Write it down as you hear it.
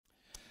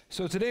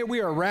So today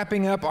we are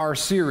wrapping up our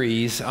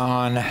series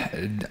on,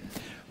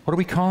 what are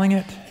we calling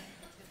it?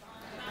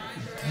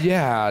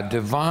 Yeah,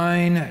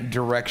 divine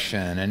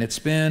direction. And it's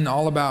been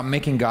all about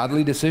making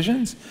godly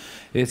decisions.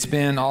 It's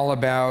been all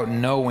about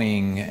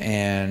knowing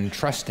and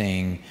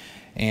trusting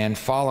and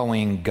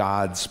following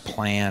God's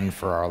plan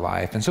for our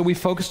life. And so we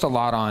focused a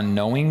lot on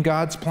knowing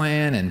God's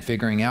plan and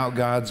figuring out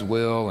God's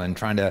will and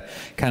trying to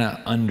kind of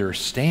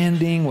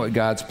understanding what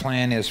God's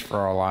plan is for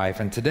our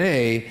life. And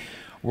today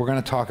we're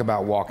going to talk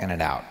about walking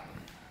it out.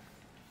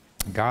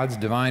 God's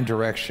divine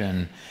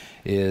direction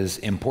is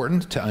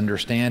important to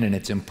understand, and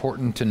it's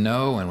important to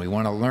know, and we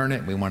want to learn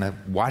it, we want to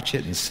watch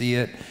it and see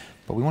it,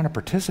 but we want to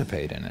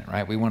participate in it,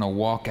 right? We want to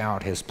walk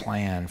out his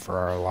plan for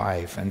our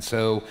life. And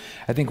so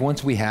I think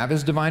once we have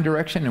his divine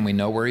direction and we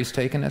know where he's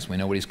taken us, we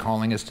know what he's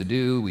calling us to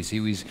do, we see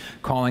who he's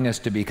calling us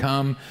to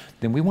become,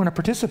 then we want to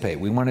participate.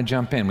 We want to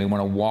jump in. We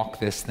want to walk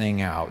this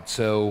thing out.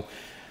 So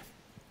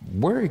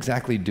where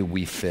exactly do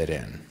we fit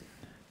in?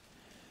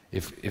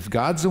 If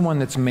God's the one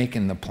that's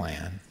making the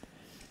plan,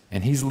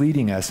 and he's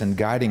leading us and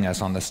guiding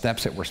us on the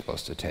steps that we're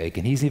supposed to take,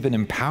 and he's even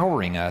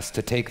empowering us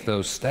to take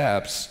those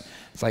steps,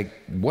 it's like,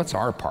 what's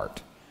our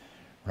part,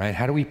 right?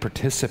 How do we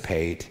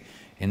participate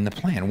in the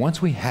plan?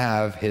 Once we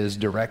have his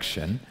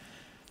direction,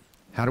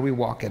 how do we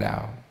walk it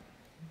out?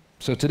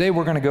 So today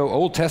we're going to go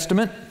Old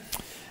Testament,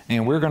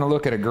 and we're going to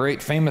look at a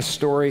great famous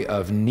story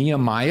of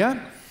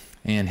Nehemiah,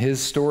 and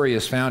his story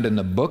is found in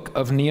the book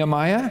of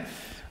Nehemiah,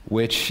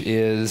 which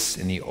is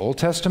in the Old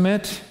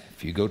Testament.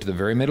 If you go to the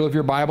very middle of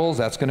your Bibles,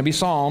 that's going to be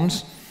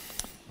Psalms.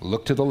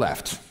 Look to the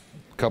left.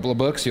 A couple of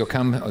books, you'll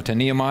come to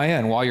Nehemiah,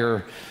 and while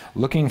you're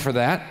looking for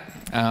that,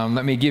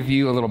 let me give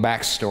you a little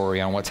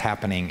backstory on what's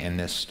happening in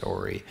this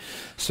story.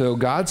 So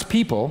God's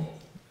people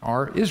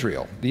are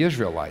Israel, the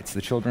Israelites,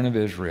 the children of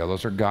Israel.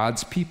 Those are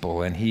God's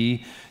people, and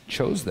he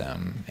chose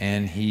them,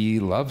 and he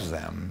loves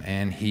them,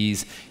 and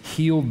he's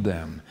healed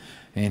them.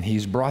 And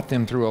he's brought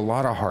them through a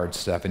lot of hard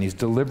stuff, and he's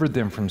delivered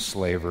them from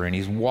slavery, and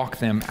he's walked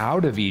them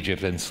out of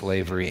Egypt and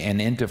slavery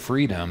and into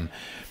freedom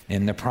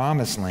in the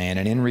promised land.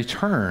 And in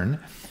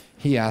return,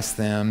 he asked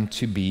them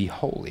to be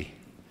holy,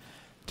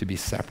 to be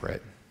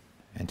separate,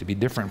 and to be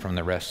different from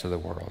the rest of the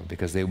world,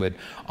 because they would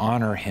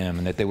honor him,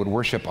 and that they would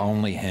worship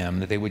only him,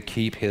 that they would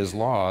keep his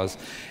laws.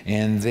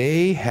 And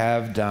they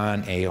have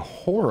done a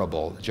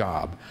horrible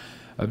job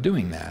of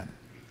doing that.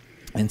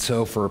 And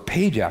so for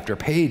page after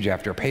page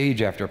after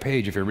page after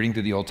page, if you're reading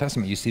through the Old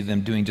Testament, you see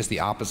them doing just the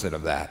opposite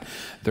of that.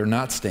 They're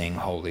not staying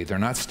holy. They're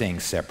not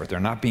staying separate. They're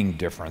not being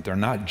different. They're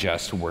not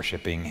just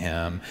worshiping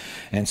him.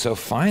 And so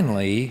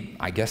finally,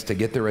 I guess to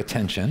get their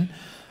attention,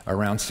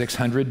 around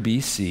 600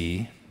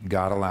 BC,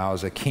 God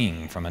allows a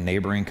king from a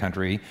neighboring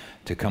country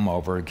to come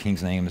over. The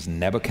king's name is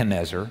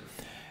Nebuchadnezzar,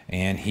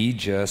 and he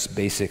just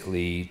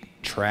basically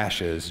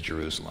trashes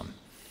Jerusalem.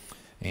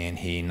 And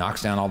he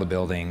knocks down all the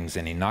buildings,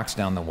 and he knocks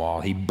down the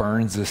wall. He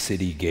burns the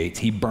city gates.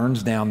 He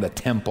burns down the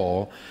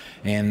temple,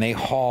 and they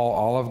haul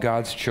all of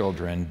God's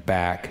children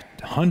back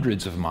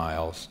hundreds of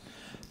miles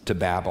to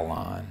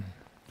Babylon.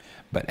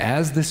 But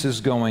as this is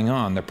going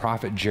on, the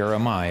prophet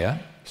Jeremiah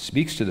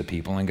speaks to the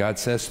people, and God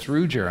says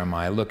through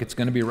Jeremiah, look, it's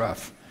going to be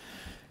rough.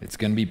 It's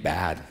going to be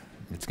bad.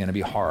 It's going to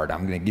be hard.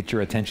 I'm going to get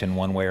your attention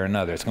one way or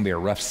another. It's going to be a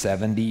rough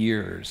 70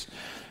 years.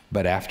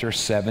 But after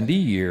 70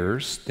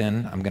 years,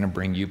 then I'm going to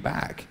bring you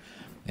back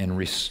and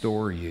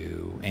restore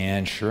you.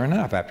 And sure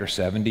enough, after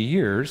 70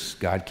 years,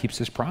 God keeps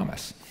his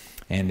promise.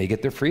 And they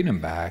get their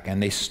freedom back,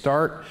 and they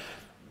start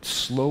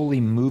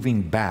slowly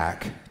moving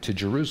back to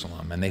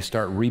Jerusalem, and they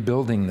start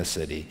rebuilding the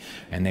city,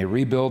 and they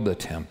rebuild the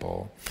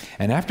temple.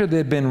 And after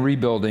they've been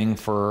rebuilding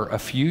for a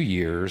few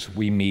years,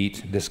 we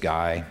meet this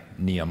guy,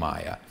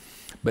 Nehemiah.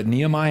 But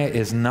Nehemiah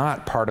is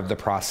not part of the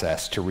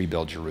process to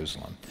rebuild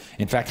Jerusalem.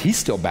 In fact, he's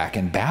still back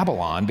in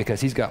Babylon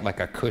because he's got like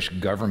a cush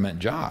government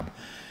job.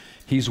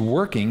 He's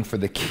working for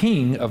the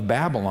king of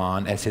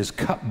Babylon as his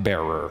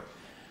cupbearer.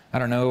 I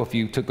don't know if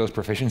you took those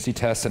proficiency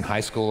tests in high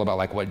school about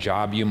like what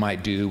job you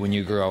might do when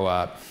you grow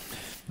up.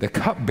 The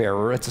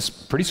cupbearer, it's a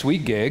pretty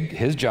sweet gig.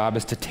 His job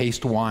is to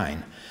taste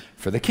wine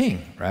for the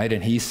king, right?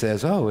 And he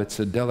says, oh, it's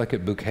a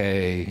delicate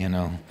bouquet,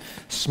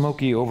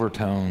 smoky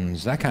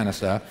overtones, that kind of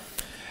stuff.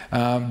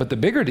 But the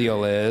bigger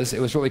deal is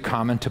it was really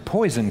common to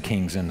poison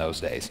kings in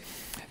those days.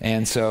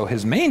 And so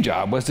his main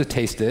job was to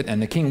taste it, and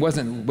the king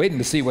wasn't waiting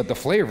to see what the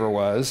flavor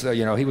was.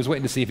 He was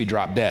waiting to see if he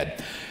dropped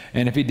dead.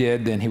 And if he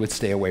did, then he would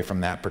stay away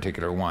from that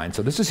particular wine.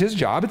 So this is his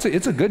job.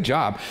 It's a good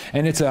job,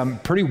 and it's a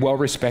pretty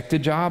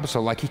well-respected job.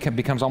 So like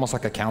becomes almost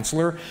like a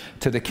counselor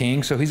to the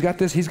king. So he's got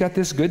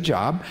this good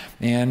job,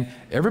 and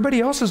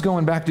everybody else is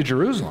going back to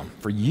Jerusalem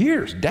for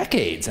years,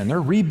 decades, and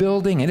they're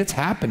rebuilding, and it's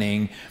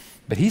happening,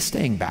 but he's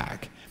staying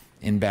back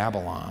in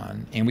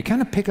Babylon. And we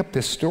kind of pick up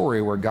this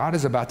story where God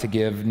is about to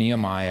give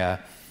Nehemiah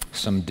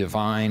some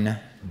divine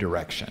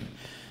direction.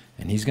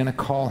 And he's going to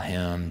call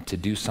him to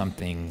do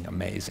something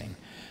amazing.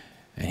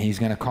 And he's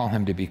going to call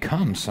him to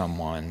become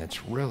someone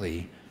that's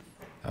really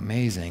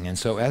amazing. And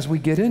so as we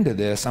get into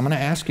this, I'm going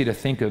to ask you to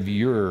think of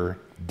your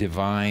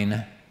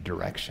divine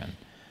direction.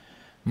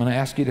 I'm going to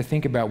ask you to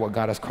think about what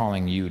God is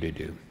calling you to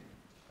do.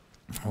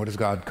 What is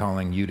God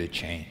calling you to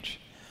change?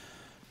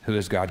 Who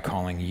is God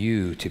calling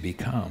you to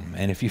become?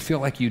 And if you feel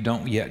like you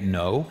don't yet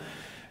know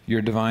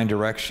your divine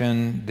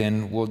direction,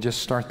 then we'll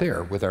just start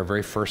there with our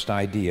very first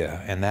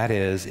idea, and that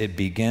is it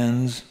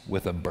begins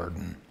with a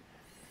burden.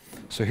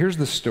 So here's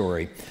the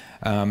story.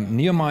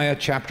 Nehemiah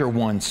chapter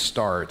 1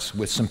 starts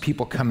with some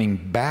people coming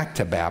back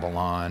to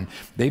Babylon.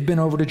 They've been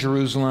over to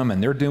Jerusalem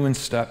and they're doing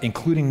stuff,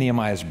 including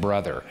Nehemiah's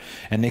brother.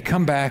 And they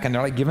come back and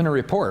they're like giving a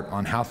report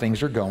on how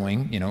things are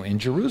going, in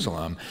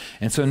Jerusalem.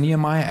 And so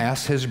Nehemiah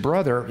asks his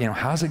brother,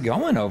 how's it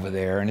going over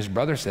there? And his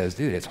brother says,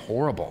 dude, it's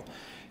horrible.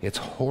 It's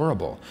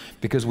horrible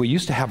because we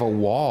used to have a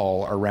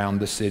wall around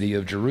the city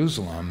of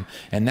Jerusalem,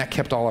 and that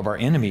kept all of our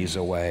enemies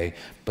away,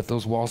 but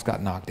those walls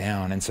got knocked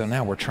down. And so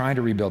now we're trying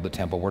to rebuild the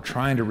temple. We're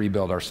trying to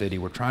rebuild our city.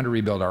 We're trying to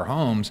rebuild our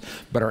homes,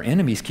 but our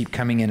enemies keep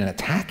coming in and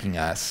attacking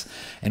us,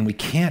 and we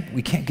can't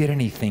get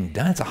anything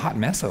done. It's a hot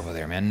mess over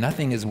there, man.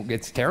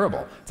 It's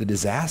terrible. It's a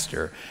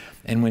disaster.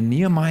 And when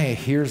Nehemiah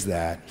hears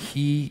that,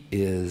 he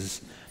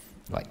is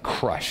like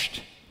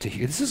crushed to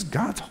hear. This is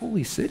God's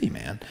holy city,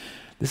 man.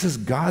 This is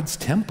God's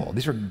temple.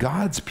 These are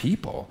God's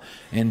people.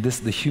 And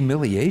the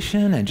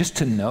humiliation and just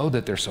to know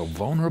that they're so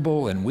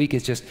vulnerable and weak, it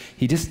just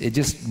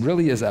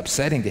really is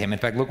upsetting to him. In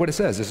fact, look what it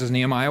says. This is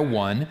Nehemiah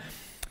 1,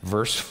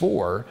 verse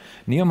 4.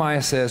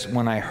 Nehemiah says,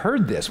 when I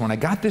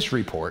got this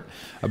report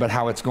about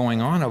how it's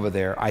going on over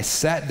there, I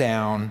sat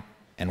down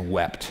and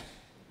wept.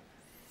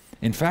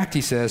 In fact,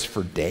 he says,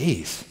 for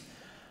days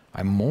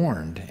I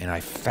mourned and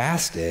I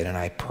fasted and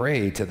I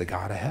prayed to the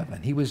God of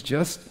heaven. He was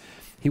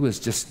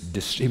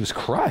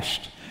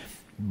crushed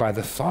by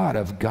the thought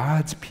of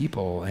God's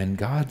people and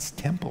God's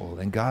temple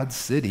and God's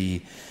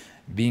city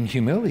being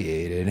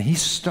humiliated. And he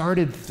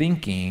started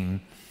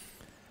thinking,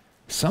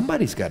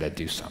 somebody's got to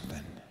do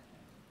something.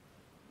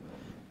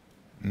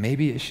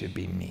 Maybe it should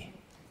be me.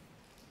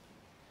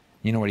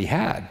 You know what he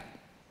had?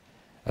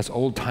 Us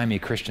old-timey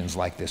Christians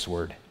like this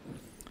word.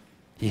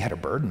 He had a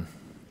burden,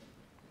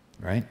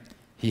 right?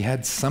 He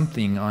had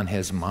something on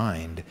his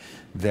mind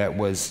that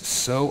was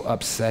so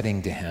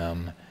upsetting to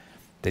him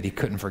that he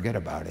couldn't forget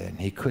about it, and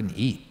he couldn't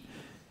eat,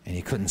 and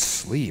he couldn't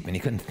sleep, and he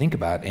couldn't think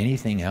about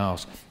anything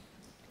else.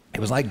 It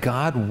was like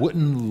God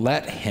wouldn't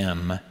let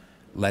him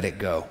let it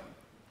go.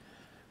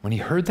 When he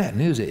heard that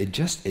news,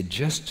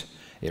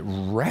 it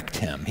wrecked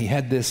him. He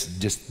had this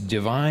just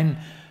divine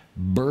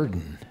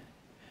burden,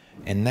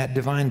 and that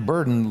divine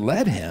burden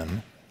led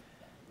him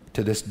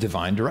to this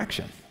divine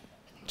direction,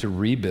 to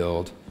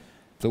rebuild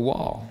the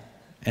wall.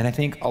 And I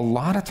think a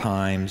lot of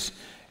times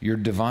your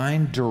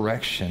divine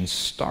direction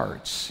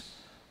starts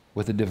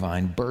with a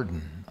divine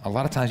burden. A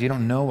lot of times you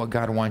don't know what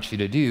God wants you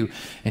to do,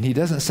 and he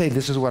doesn't say,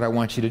 this is what I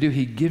want you to do.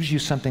 He gives you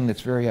something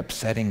that's very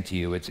upsetting to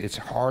you. It's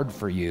hard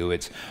for you.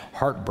 It's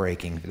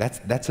heartbreaking.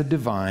 That's a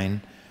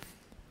divine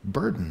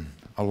burden.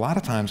 A lot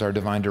of times our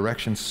divine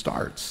direction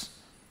starts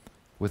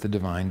with a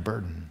divine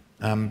burden.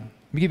 Let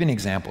me give you an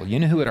example. You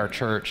know who at our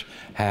church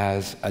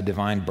has a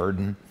divine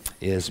burden?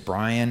 Is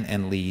Brian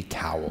and Lee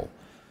Towell.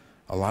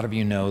 A lot of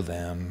you know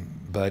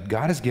them, but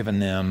God has given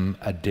them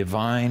a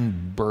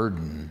divine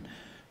burden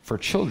for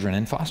children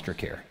in foster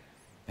care.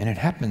 And it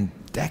happened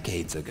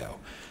decades ago.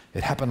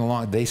 It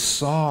happened they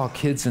saw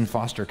kids in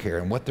foster care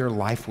and what their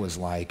life was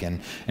like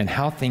and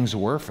how things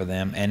were for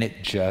them, and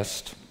it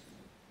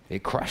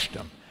crushed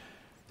them.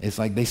 It's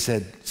like they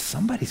said,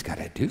 somebody's got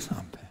to do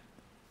something.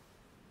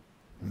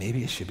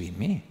 Maybe it should be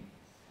me.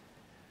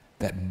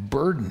 That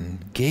burden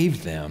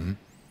gave them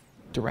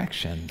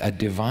direction. A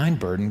divine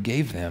burden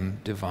gave them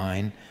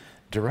divine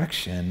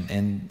direction.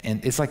 And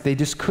it's like they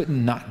just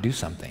couldn't not do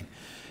something.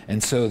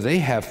 And so they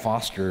have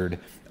fostered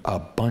a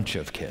bunch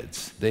of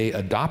kids. They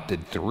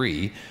adopted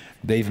 3.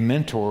 They've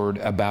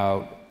mentored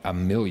about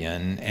 1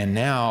 million, and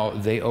now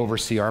they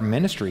oversee our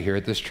ministry here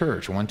at this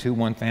church.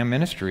 121 Fam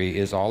Ministry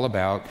is all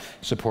about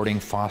supporting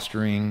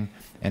fostering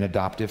and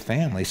adoptive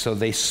families. So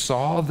they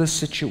saw the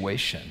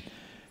situation,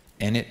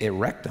 and it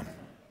wrecked them.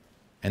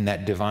 And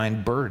that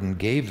divine burden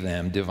gave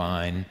them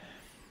divine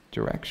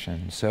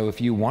direction. So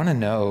if you want to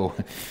know,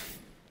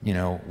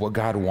 what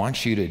God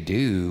wants you to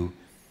do,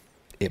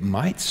 it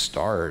might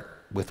start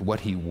with what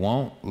he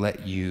won't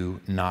let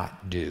you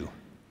not do.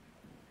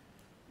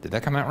 Did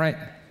that come out right?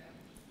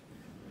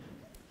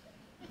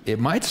 It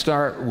might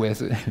start with,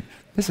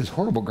 this is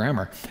horrible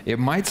grammar. It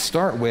might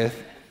start with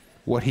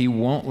what he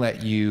won't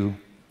let you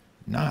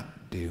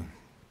not do.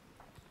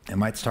 It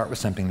might start with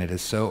something that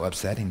is so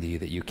upsetting to you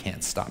that you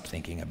can't stop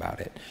thinking about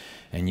it,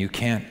 and you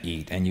can't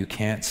eat, and you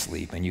can't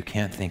sleep, and you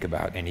can't think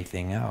about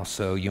anything else.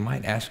 So you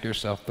might ask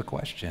yourself the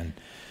question,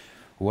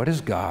 what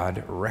is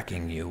God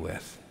wrecking you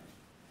with?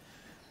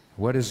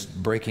 What is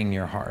breaking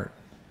your heart?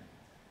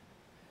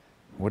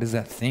 What is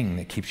that thing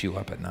that keeps you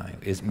up at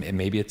night?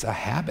 Maybe it's a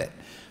habit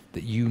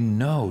that you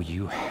know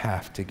you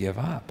have to give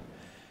up.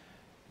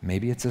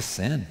 Maybe it's a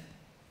sin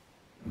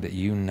that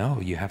you know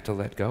you have to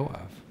let go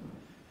of.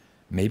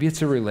 Maybe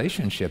it's a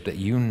relationship that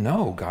you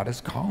know God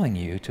is calling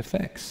you to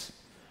fix.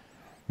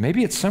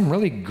 Maybe it's some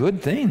really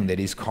good thing that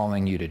he's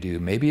calling you to do.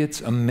 Maybe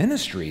it's a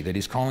ministry that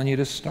he's calling you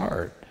to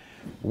start.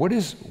 What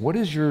is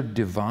your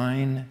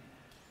divine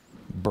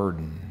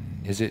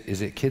burden? Is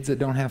it kids that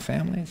don't have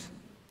families?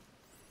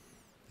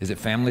 Is it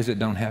families that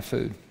don't have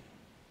food?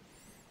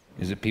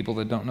 Is it people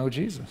that don't know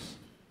Jesus?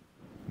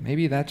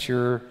 Maybe that's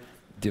your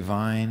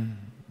divine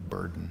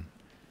burden.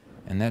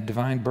 And that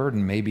divine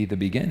burden may be the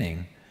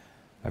beginning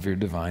of your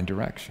divine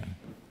direction.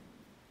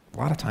 A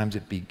lot of times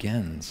it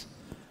begins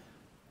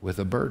with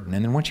a burden.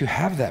 And then once you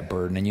have that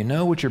burden and you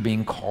know what you're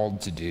being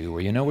called to do, or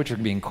you know what you're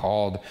being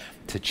called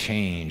to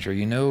change, or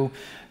you know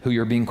who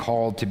you're being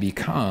called to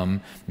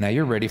become, now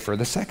you're ready for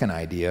the second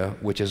idea,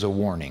 which is a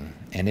warning.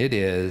 And it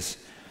is,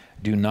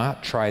 do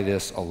not try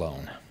this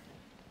alone.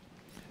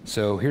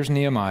 So here's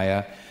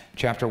Nehemiah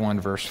chapter 1,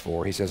 verse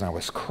 4. He says, I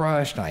was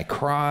crushed, and I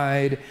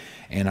cried,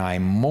 and I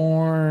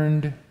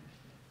mourned,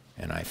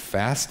 and I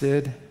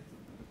fasted,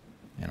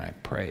 and I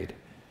prayed.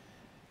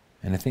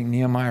 And I think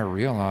Nehemiah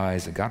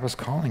realized that God was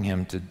calling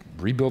him to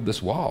rebuild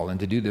this wall and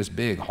to do this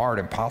big, hard,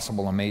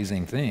 impossible,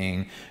 amazing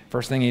thing.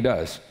 First thing he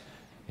does,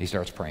 he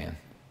starts praying.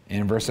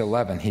 In verse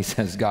 11, he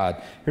says,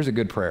 God, here's a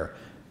good prayer.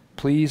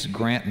 Please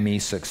grant me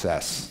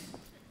success.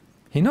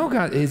 He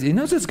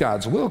knows it's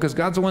God's will because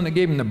God's the one that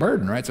gave him the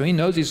burden, right? So he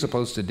knows he's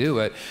supposed to do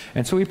it.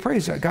 And so he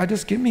prays, God,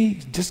 just give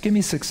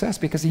me success,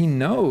 because he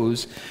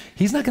knows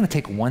he's not going to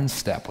take one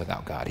step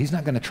without God. He's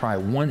not going to try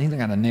one, he's not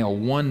going to nail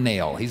one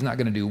nail. He's not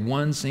going to do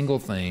one single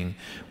thing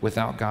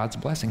without God's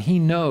blessing. He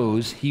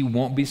knows he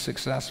won't be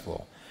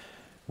successful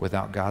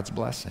without God's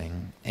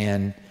blessing.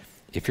 And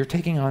if you're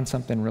taking on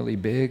something really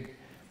big,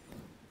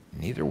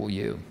 neither will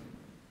you.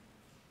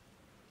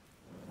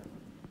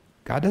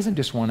 God doesn't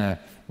just want to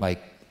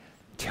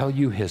tell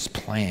you his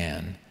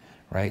plan,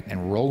 right,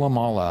 and roll them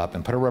all up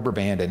and put a rubber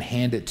band and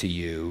hand it to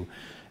you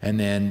and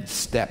then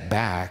step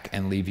back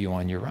and leave you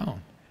on your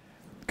own.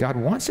 God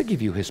wants to give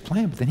you his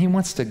plan, but then he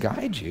wants to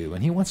guide you,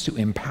 and he wants to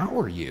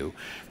empower you,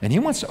 and he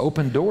wants to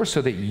open doors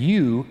so that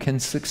you can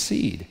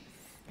succeed.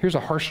 Here's a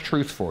harsh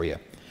truth for you.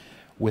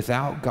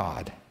 Without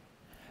God,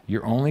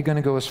 you're only going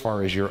to go as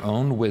far as your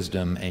own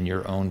wisdom and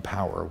your own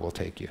power will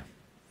take you.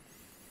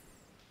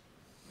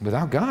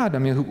 Without God, I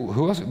mean,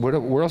 who else?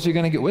 Where else are you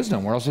going to get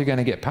wisdom? Where else are you going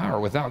to get power?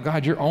 Without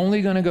God, you're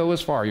only going to go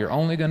as far. You're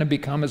only going to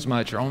become as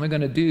much. You're only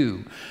going to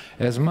do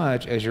as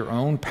much as your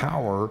own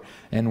power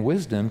and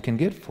wisdom can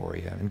get for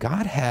you. And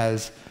God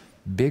has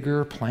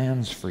bigger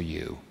plans for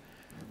you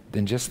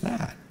than just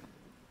that.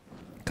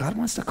 God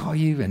wants to call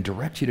you and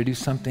direct you to do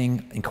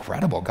something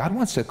incredible. God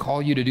wants to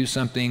call you to do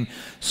something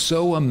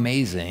so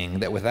amazing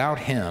that without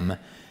him,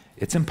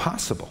 it's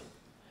impossible.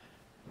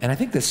 And I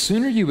think the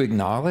sooner you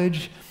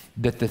acknowledge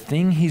that the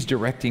thing he's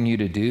directing you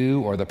to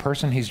do, or the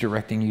person he's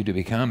directing you to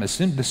become, the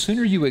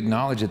sooner you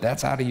acknowledge that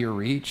that's out of your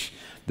reach,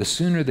 the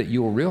sooner that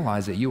you will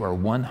realize that you are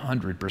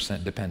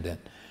 100% dependent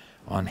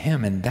on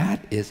him. And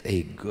that is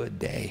a good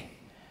day.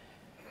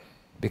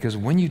 Because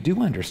when you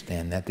do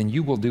understand that, then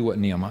you will do what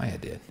Nehemiah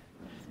did.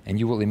 And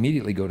you will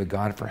immediately go to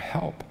God for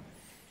help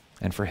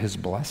and for his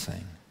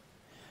blessing.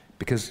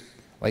 Because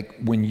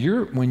when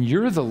you're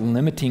the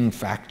limiting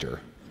factor,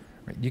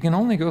 right, you can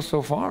only go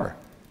so far.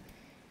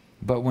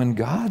 But when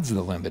God's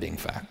the limiting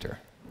factor,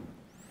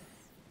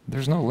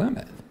 there's no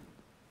limit.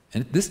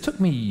 And this took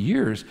me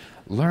years,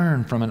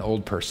 learn from an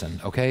old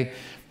person, okay?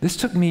 This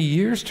took me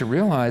years to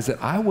realize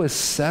that I was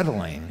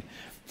settling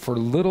for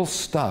little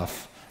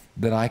stuff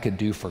that I could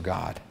do for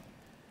God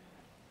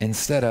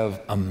instead of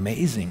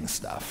amazing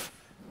stuff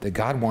that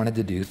God wanted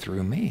to do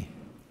through me.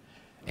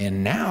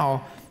 And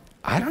now,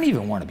 I don't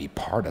even want to be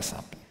part of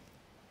something.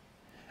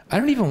 I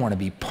don't even want to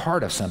be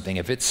part of something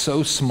if it's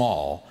so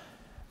small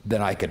that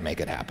I could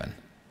make it happen.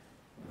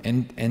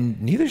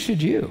 And neither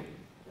should you.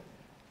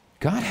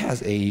 God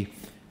has a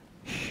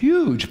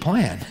huge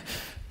plan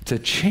to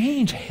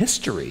change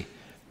history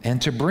and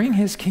to bring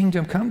his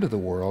kingdom come to the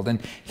world. And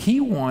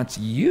he wants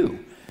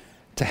you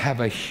to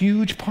have a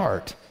huge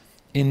part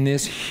in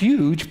this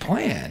huge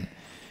plan.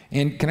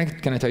 And can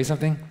I tell you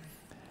something?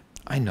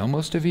 I know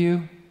most of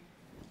you,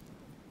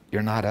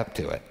 you're not up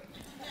to it.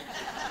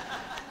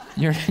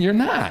 You're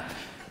not.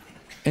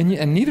 And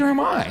neither am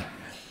I.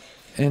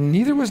 And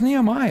neither was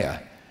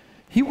Nehemiah.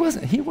 He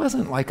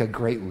wasn't like a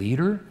great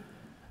leader.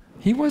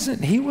 He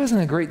wasn't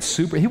a great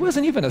he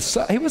wasn't even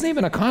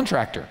a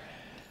contractor.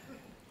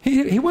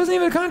 He wasn't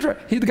even a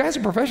contractor. The guy's a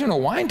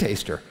professional wine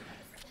taster.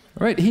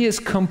 Right? He is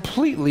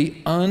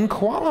completely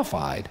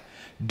unqualified.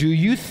 Do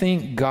you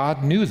think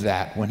God knew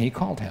that when he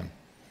called him?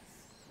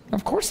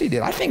 Of course he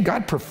did. I think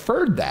God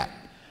preferred that.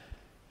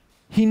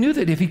 He knew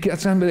that if he got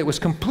somebody that was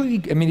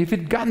if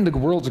he'd gotten the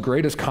world's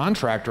greatest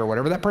contractor or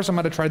whatever, that person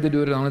might have tried to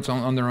do it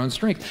on their own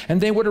strength. And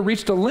they would have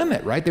reached a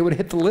limit, right? They would have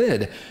hit the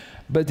lid.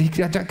 But he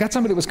got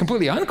somebody that was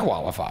completely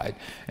unqualified.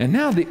 And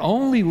now the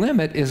only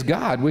limit is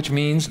God, which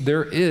means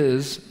there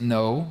is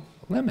no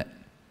limit.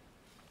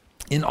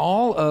 In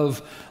all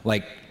of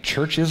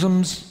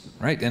churchisms,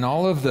 right? In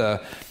all of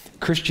the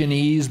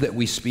Christianese that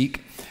we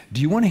speak,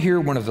 do you want to hear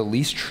one of the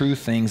least true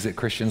things that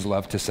Christians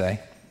love to say?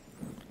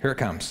 Here it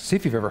comes. See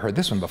if you've ever heard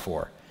this one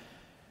before.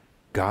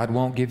 God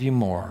won't give you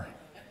more.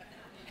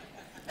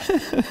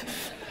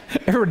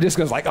 Everyone just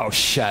goes oh,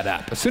 shut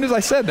up. As soon as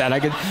I said that, I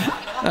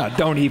could,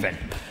 don't even.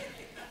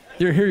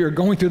 You're here, you're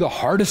going through the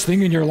hardest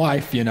thing in your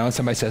life, and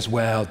somebody says,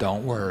 well,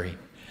 don't worry.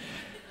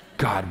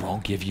 God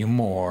won't give you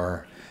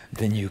more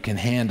than you can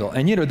handle.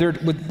 And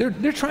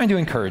they're trying to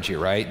encourage you,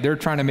 right? They're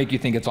trying to make you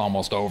think it's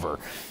almost over.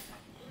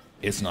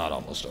 It's not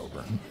almost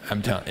over.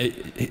 I'm telling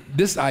you,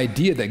 this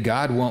idea that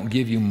God won't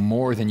give you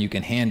more than you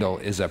can handle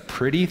is a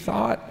pretty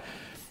thought,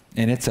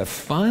 and it's a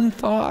fun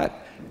thought.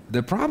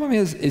 The problem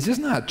is, it's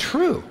just not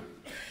true.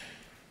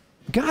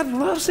 God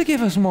loves to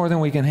give us more than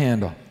we can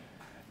handle,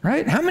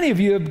 right? How many of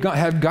you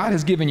have God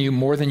has given you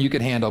more than you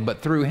could handle,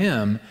 but through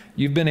him,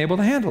 you've been able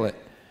to handle it,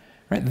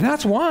 right?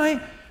 That's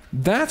why,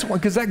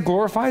 because that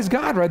glorifies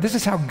God, right? This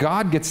is how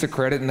God gets the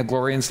credit and the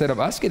glory instead of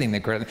us getting the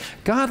credit.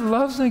 God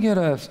loves to get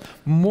us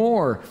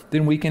more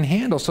than we can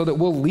handle so that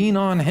we'll lean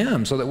on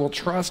him, so that we'll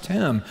trust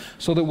him,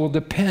 so that we'll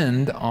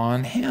depend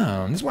on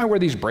him. This is why I wear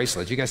these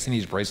bracelets. You guys see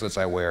these bracelets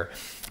I wear?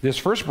 This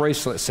first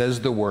bracelet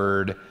says the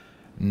word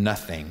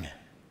nothing.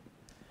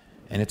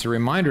 And it's a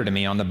reminder to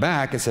me. On the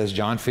back, it says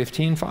John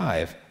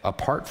 15:5,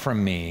 apart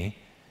from me,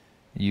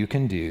 you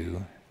can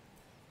do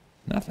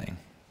nothing.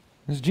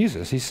 This is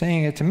Jesus. He's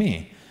saying it to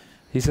me.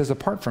 He says,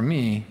 apart from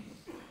me,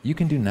 you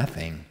can do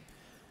nothing.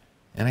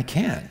 And I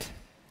can't.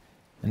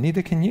 And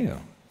neither can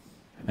you.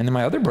 And then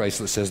my other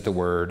bracelet says the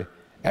word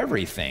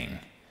everything.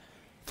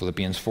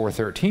 Philippians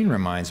 4:13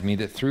 reminds me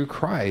that through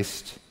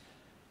Christ,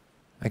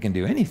 I can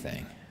do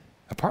anything.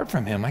 Apart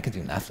from him, I can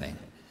do nothing.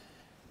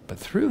 But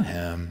through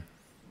him,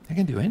 I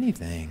can do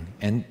anything.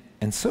 And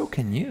so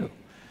can you.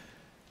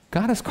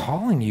 God is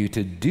calling you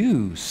to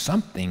do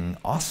something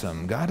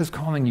awesome. God is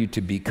calling you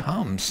to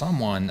become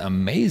someone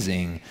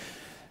amazing.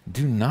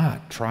 Do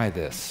not try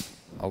this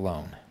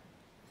alone.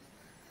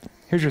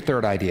 Here's your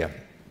third idea.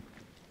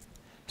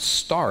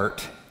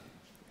 Start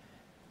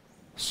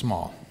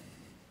small.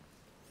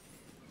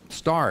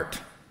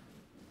 Start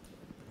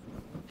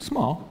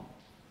small.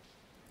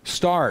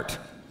 Start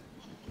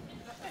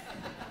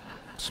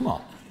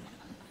small.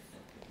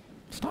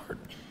 Start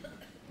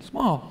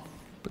small.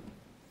 But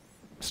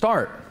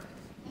start.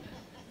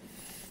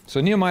 So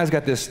Nehemiah's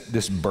got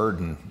this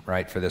burden,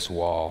 right, for this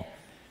wall.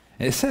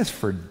 And it says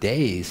for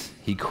days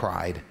he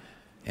cried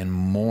and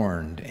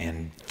mourned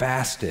and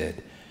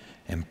fasted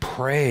and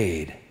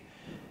prayed.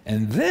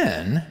 And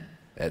then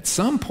at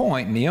some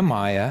point,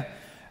 Nehemiah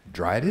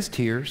dried his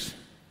tears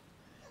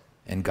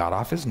and got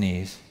off his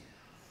knees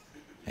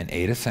and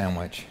ate a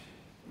sandwich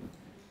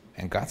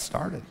and got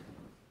started.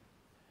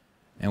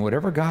 And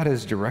whatever God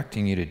is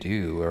directing you to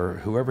do,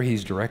 or whoever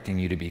he's directing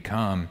you to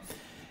become,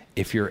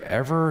 if you're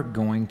ever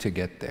going to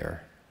get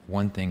there,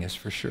 one thing is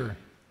for sure.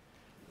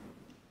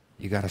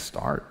 You got to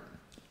start.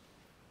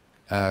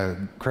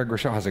 Craig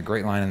Rochelle has a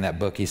great line in that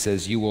book. He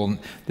says,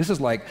 this is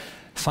like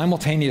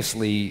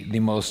simultaneously the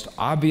most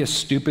obvious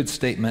stupid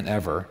statement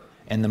ever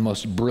and the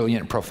most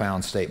brilliant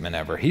profound statement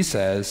ever. He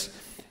says,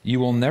 you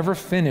will never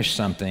finish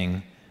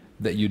something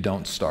that you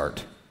don't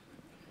start.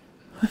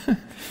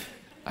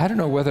 I don't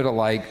know whether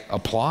to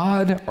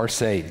applaud or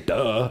say,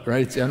 duh,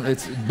 right?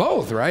 It's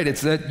both, right?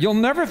 It's that you'll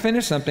never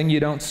finish something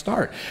you don't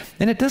start.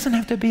 And it doesn't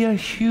have to be a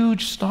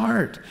huge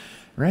start,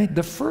 right?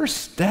 The first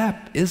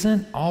step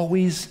isn't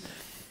always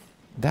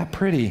that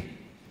pretty,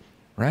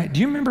 right? Do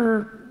you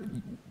remember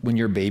when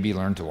your baby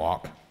learned to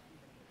walk?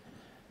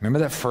 Remember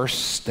that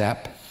first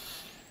step?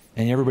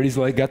 And everybody's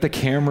got the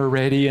camera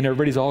ready and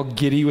everybody's all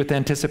giddy with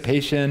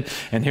anticipation.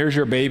 And here's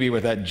your baby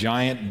with that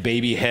giant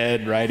baby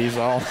head, right? He's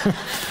all,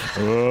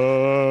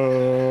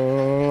 oh,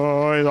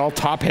 he's all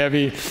top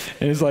heavy.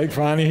 And he's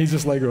finally, he's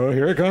just oh,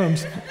 here it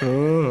comes.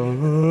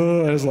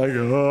 Oh, and it's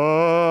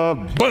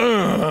oh,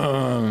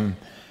 boom.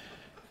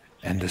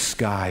 And the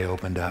sky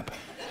opened up,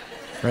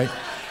 right?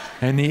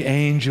 And the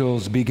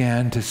angels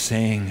began to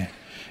sing.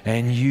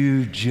 And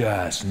you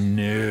just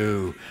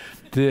knew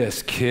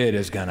this kid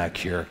is gonna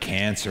cure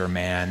cancer,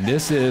 man.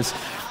 This is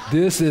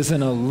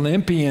an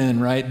Olympian,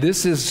 right?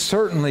 This is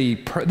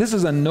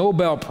a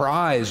Nobel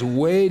Prize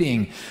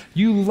waiting.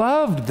 You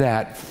loved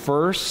that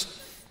first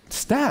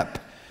step,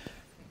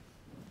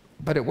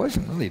 but it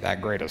wasn't really that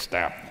great a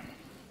step.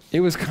 It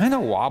was kind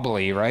of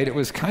wobbly, right? It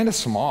was kind of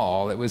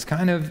small. It was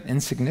kind of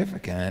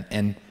insignificant,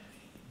 and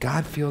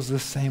God feels the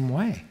same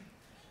way.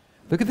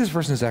 Look at this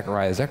verse in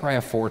Zechariah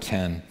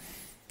 4:10.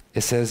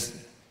 It says,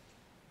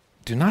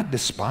 do not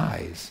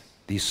despise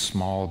these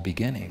small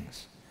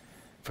beginnings,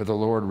 for the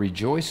Lord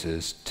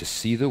rejoices to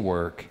see the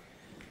work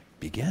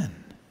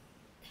begin.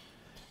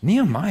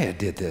 Nehemiah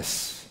did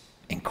this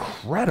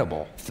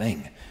incredible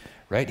thing,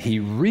 right? He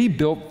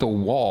rebuilt the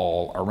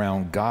wall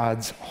around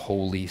God's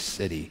holy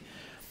city.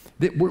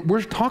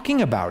 We're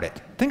talking about it.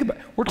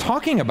 We're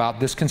talking about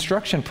this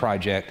construction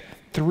project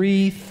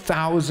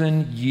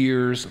 3,000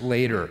 years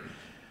later.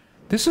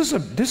 This is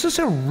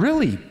a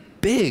really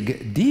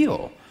big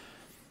deal.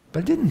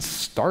 But it didn't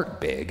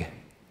start big,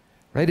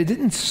 right? It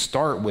didn't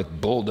start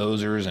with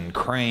bulldozers and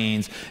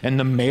cranes and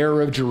the mayor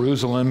of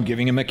Jerusalem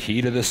giving him a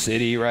key to the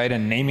city, right?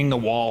 And naming the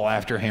wall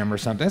after him or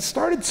something. It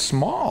started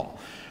small.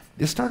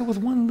 It started with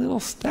one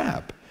little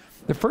step.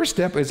 The first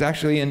step is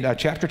actually in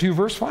chapter 2,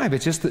 verse 5.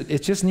 It's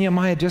just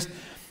Nehemiah just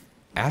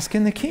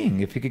asking the king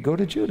if he could go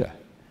to Judah.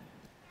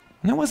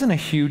 And that wasn't a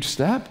huge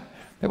step.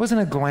 It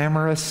wasn't a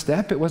glamorous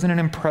step. It wasn't an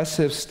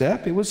impressive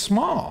step. It was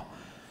small,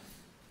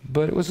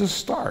 but it was a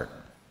start.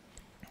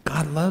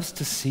 God loves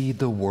to see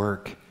the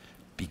work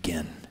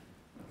begin.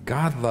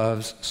 God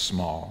loves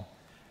small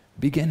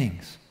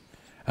beginnings.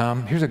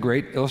 Here's a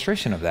great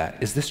illustration of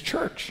that, is this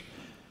church.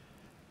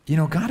 You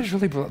know, God is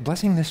really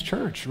blessing this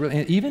church,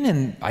 really, even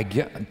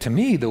in, to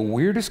me, the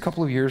weirdest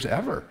couple of years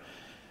ever.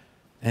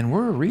 And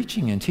we're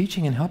reaching and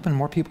teaching and helping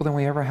more people than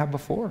we ever have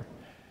before.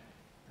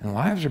 And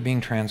lives are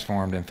being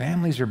transformed, and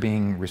families are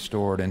being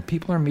restored, and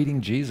people are meeting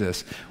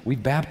Jesus.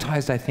 We've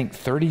baptized, I think,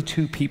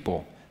 32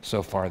 people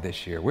so far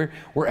this year.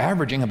 We're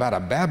averaging about a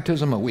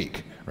baptism a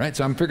week, right?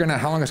 So I'm figuring out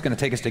how long it's going to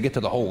take us to get to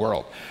the whole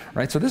world,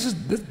 right? So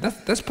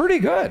that's pretty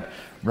good,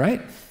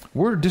 right?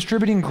 We're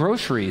distributing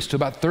groceries to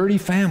about 30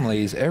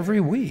 families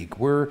every week.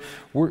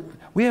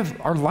 We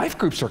have our life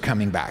groups are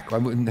coming back.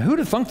 Who'd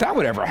have thunk that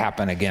would ever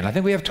happen again? I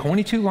think we have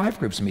 22 life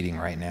groups meeting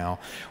right now.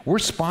 We're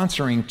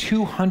sponsoring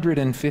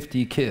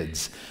 250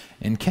 kids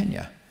in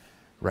Kenya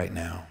right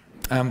now.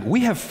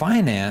 We have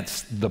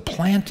financed the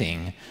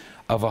planting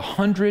of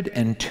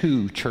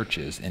 102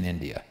 churches in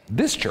India.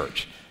 This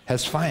church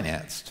has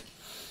financed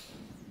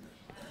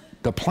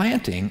the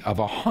planting of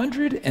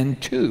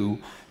 102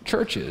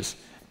 churches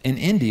in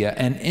India,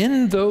 and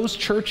in those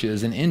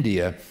churches in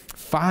India,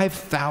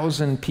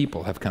 5,000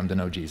 people have come to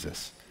know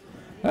Jesus.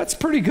 That's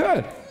pretty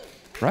good,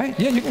 right?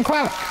 Yeah, you can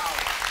clap.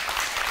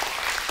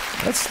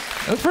 That's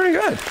pretty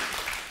good.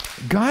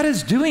 God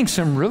is doing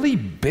some really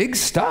big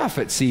stuff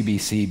at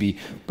CBCB,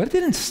 but it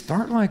didn't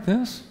start like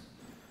this,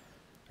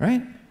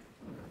 right?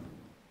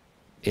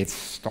 It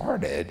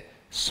started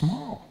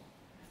small.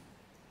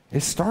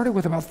 It started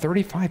with about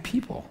 35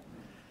 people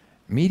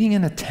meeting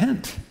in a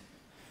tent.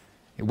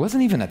 It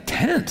wasn't even a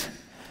tent.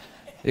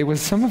 It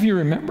was, some of you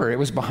remember, it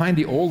was behind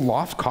the old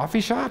Loft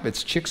coffee shop.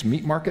 It's Chick's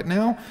Meat Market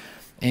now.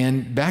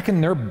 And back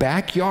in their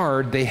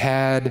backyard, they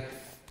had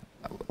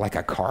like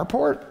a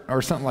carport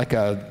or something, like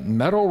a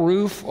metal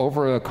roof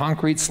over a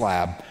concrete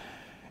slab.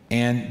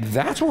 And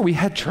that's where we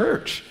had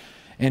church.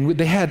 And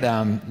they had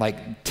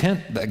like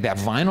tent, like that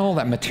vinyl,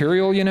 that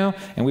material, you know,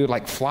 and we would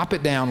like flop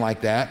it down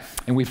like that.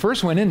 And we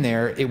first went in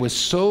there, it was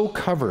so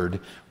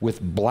covered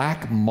with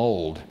black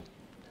mold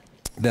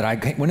that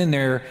I went in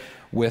there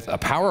with a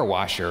power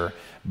washer,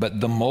 but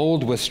the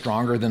mold was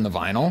stronger than the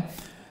vinyl.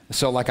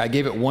 So like I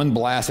gave it one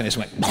blast and it just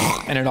went,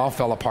 and it all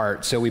fell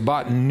apart. So we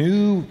bought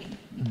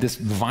this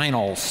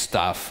vinyl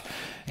stuff,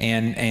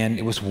 and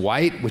it was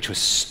white, which was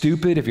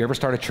stupid. If you ever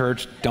start a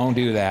church, don't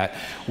do that.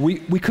 We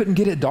couldn't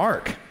get it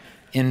dark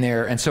in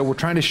there, and so we're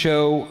trying to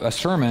show a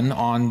sermon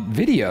on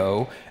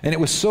video, and it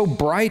was so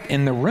bright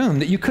in the room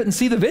that you couldn't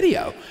see the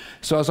video.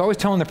 So I was always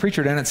telling the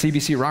preacher down at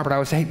CBC, Robert, I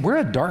would say, hey, wear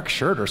a dark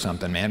shirt or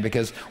something, man,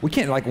 because we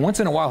can't, like once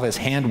in a while his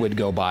hand would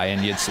go by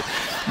and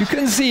you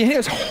couldn't see. It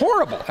was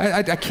horrible.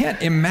 I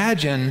can't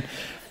imagine,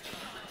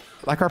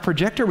 like our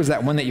projector was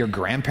that one that your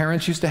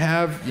grandparents used to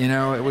have, you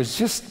know, it was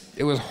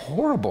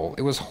horrible.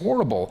 It was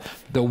horrible.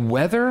 The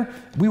weather,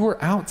 we were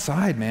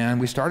outside, man.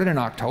 We started in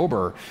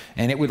October,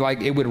 and it would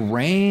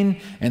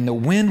rain, and the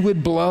wind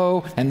would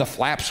blow, and the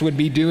flaps would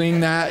be doing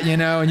that, you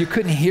know, and you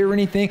couldn't hear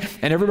anything,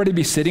 and everybody would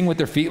be sitting with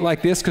their feet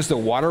like this because the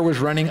water was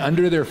running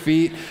under their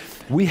feet.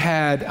 We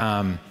had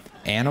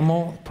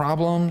animal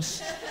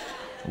problems.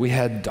 We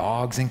had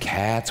dogs and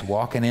cats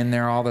walking in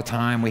there all the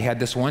time. We had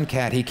this one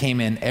cat, he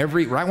came in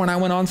right when I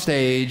went on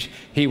stage,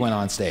 he went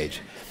on stage.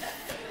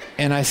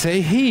 And I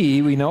say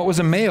we know it was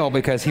a male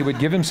because he would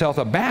give himself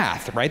a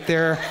bath right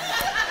there,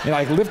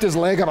 like lift his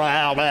leg up,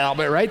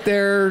 but right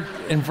there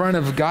in front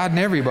of God and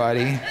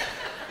everybody. It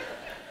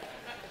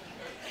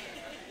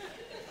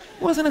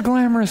wasn't a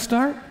glamorous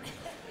start,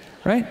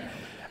 right?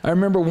 I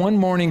remember one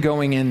morning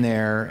going in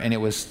there, and it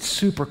was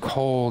super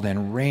cold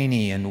and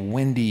rainy and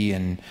windy,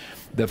 and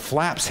the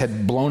flaps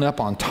had blown up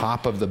on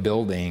top of the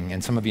building,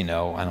 and some of you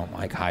know I don't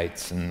like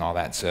heights and all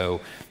that, so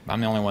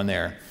I'm the only one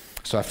there.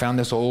 So I found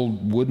this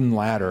old wooden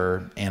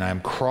ladder, and I'm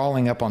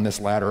crawling up on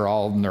this ladder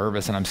all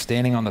nervous, and I'm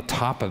standing on the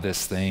top of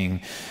this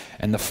thing,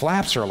 and the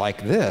flaps are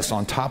like this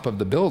on top of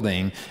the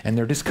building, and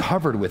they're just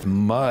covered with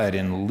mud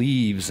and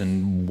leaves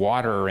and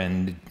water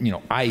and, you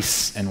know,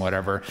 ice and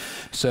whatever.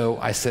 So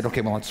I said, okay,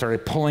 well, I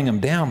started pulling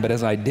them down, but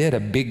as I did, a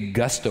big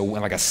gust of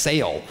wind, like a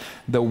sail,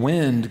 the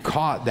wind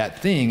caught that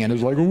thing, and it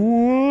was like,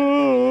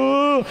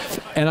 whoa,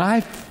 and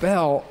I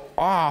fell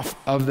off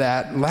of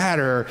that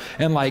ladder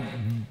and like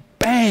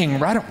bang,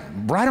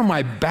 right on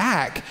my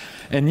back.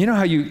 And you know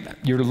how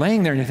you're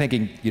laying there and you're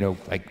thinking, you know,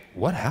 like,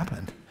 what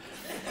happened?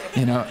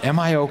 You know, am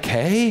I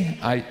okay?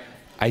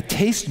 I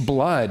taste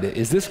blood.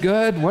 Is this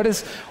good? What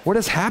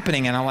is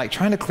happening? And I'm like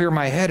trying to clear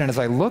my head. And as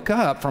I look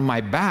up from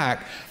my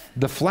back,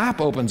 the flap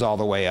opens all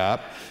the way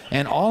up,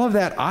 and all of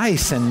that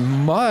ice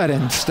and mud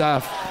and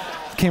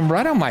stuff came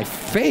right on my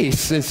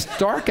face. It's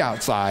dark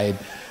outside.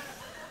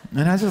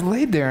 And I just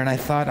laid there and I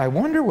thought, I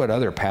wonder what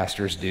other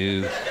pastors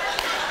do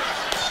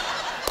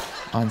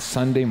on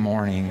Sunday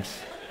mornings.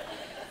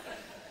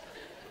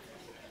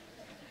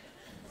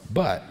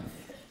 But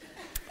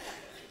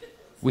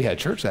we had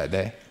church that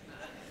day.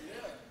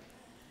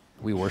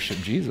 We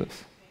worshiped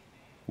Jesus.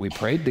 We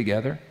prayed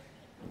together.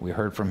 We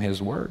heard from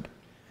his word.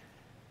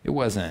 It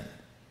wasn't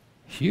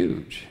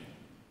huge,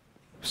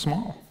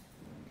 small,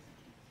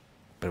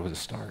 but it was a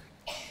start.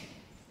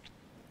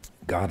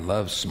 God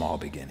loves small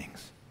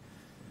beginnings.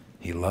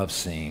 He loves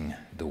seeing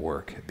the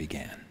work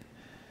begin.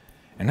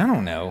 And I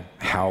don't know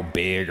how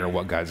big or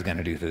what God's going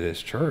to do through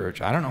this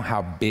church. I don't know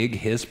how big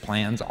his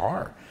plans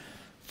are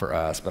for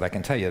us, but I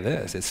can tell you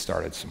this, it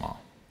started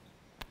small.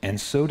 And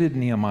so did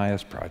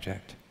Nehemiah's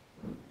project.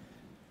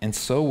 And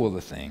so will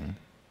the thing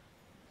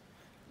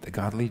that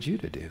God leads you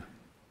to do.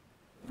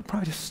 You'll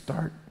probably just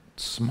start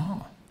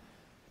small.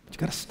 But you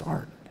got to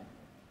start.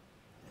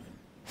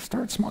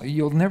 Start small.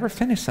 You'll never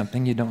finish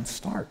something you don't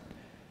start.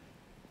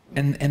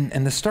 And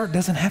the start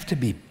doesn't have to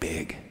be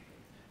big.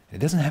 It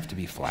doesn't have to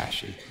be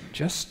flashy.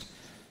 Just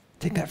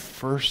take that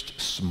first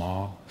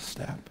small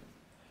step.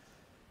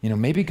 You know,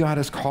 maybe God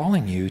is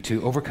calling you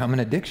to overcome an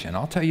addiction.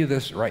 I'll tell you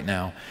this right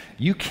now.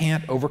 You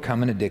can't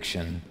overcome an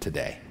addiction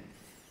today.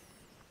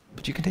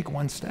 But you can take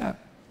one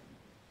step.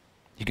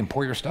 You can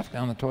pour your stuff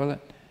down the toilet.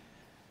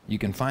 You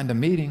can find a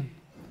meeting.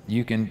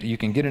 You can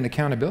get an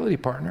accountability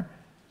partner.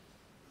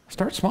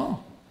 Start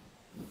small.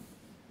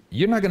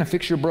 You're not going to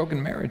fix your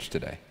broken marriage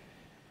today.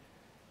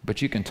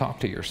 But you can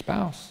talk to your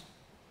spouse.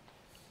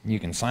 You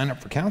can sign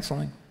up for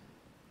counseling.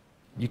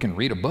 You can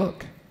read a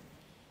book.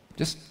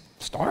 Just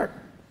start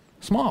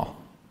small.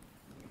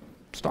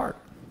 Start.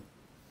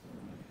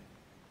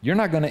 You're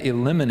not going to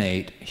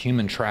eliminate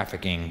human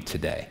trafficking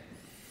today,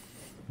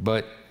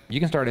 but you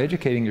can start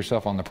educating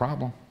yourself on the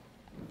problem.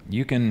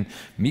 You can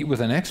meet with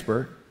an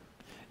expert.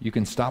 You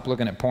can stop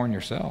looking at porn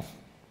yourself.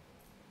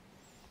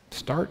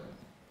 Start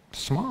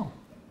small.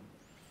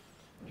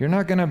 You're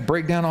not going to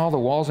break down all the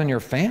walls in your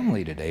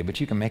family today,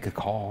 but you can make a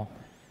call.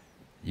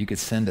 You could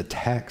send a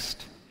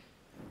text.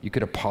 You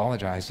could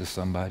apologize to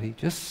somebody.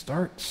 Just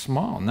start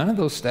small. None of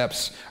those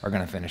steps are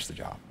going to finish the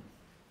job.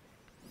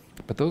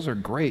 But those are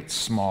great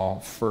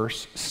small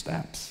first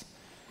steps.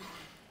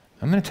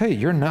 I'm going to tell you,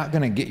 you're not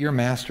going to get your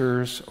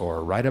master's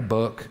or write a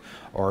book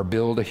or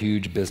build a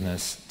huge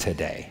business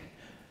today.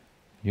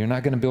 You're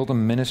not going to build a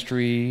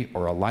ministry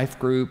or a life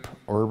group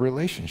or a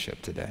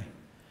relationship today.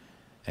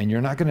 And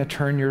you're not going to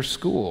turn your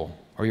school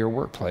or your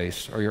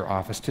workplace or your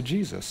office to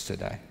Jesus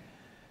today.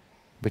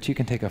 But you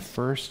can take a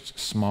first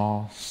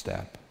small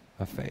step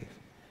of faith.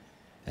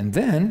 And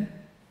then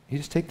you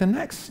just take the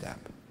next step.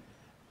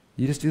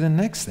 You just do the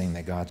next thing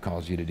that God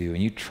calls you to do,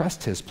 and you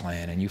trust his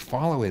plan, and you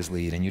follow his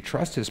lead, and you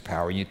trust his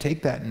power, and you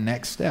take that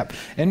next step.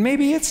 And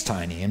maybe it's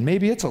tiny, and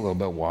maybe it's a little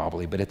bit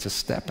wobbly, but it's a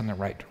step in the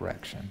right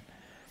direction.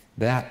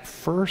 That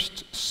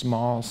first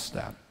small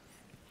step.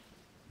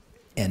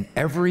 And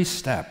every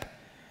step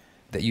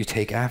that you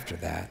take after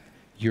that,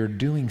 you're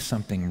doing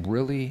something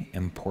really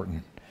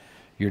important.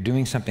 You're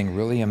doing something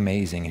really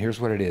amazing. Here's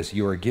what it is.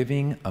 You are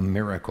giving a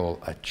miracle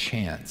a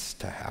chance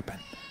to happen.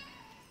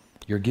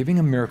 You're giving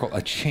a miracle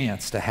a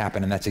chance to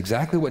happen, and that's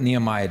exactly what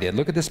Nehemiah did.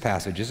 Look at this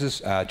passage. This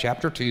is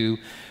chapter 2,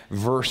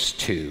 verse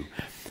 2.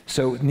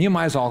 So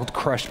Nehemiah's all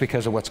crushed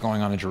because of what's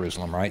going on in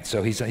Jerusalem, right?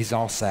 So he's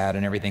all sad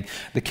and everything.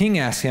 The king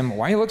asks him,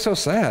 "Why you look so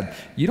sad?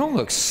 You don't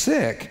look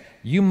sick.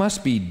 You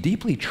must be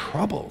deeply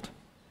troubled."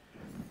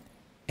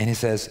 And he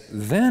says,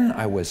 "Then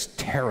I was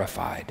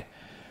terrified."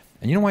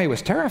 And you know why he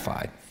was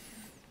terrified?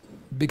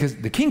 Because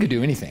the king could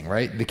do anything,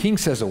 right? The king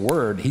says a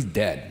word, he's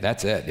dead.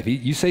 That's it. If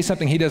you say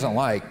something he doesn't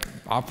like,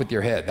 off with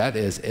your head. That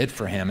is it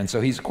for him. And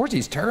so of course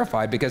he's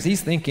terrified because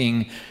he's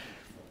thinking,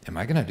 am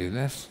I going to do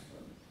this?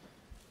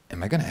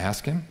 Am I going to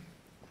ask him?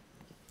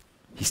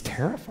 He's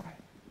terrified.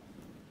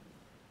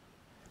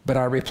 But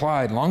I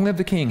replied, "Long live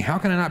the king. How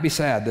can I not be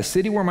sad? The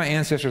city where my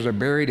ancestors are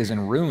buried is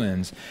in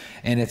ruins,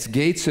 and its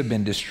gates have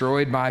been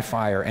destroyed by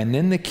fire." And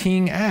then the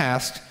king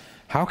asked,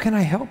 "How can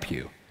I help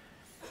you?"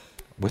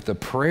 With the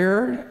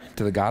prayer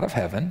to the God of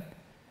heaven,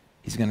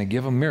 he's going to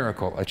give a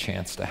miracle a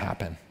chance to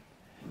happen.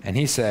 And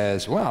he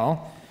says,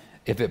 "Well,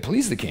 if it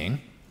please the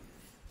king,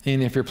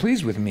 and if you're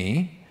pleased with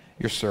me,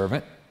 your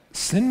servant,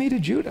 send me to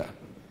Judah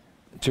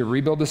to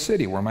rebuild the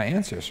city where my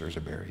ancestors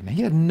are buried." Now,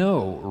 he had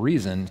no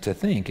reason to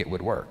think it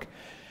would work.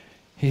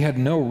 He had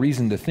no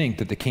reason to think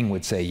that the king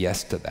would say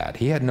yes to that.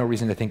 He had no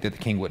reason to think that the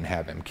king wouldn't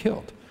have him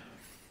killed.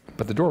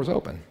 But the door was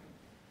open,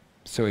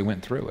 so he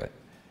went through it.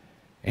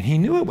 And he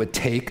knew it would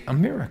take a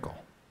miracle,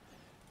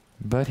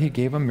 but he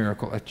gave a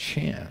miracle a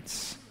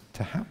chance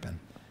to happen.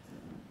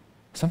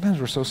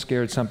 Sometimes we're so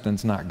scared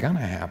something's not going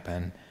to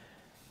happen,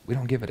 we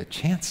don't give it a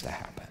chance to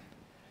happen.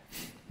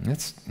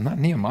 That's not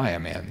Nehemiah,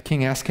 man. The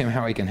king asked him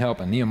how he can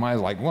help, and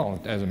Nehemiah's like, well,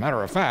 as a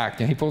matter of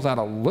fact, and he pulls out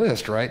a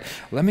list, right?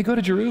 Let me go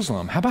to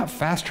Jerusalem. How about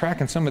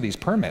fast-tracking some of these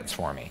permits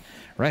for me,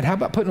 right? How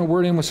about putting a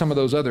word in with some of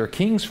those other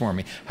kings for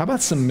me? How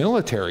about some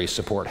military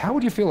support? How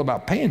would you feel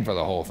about paying for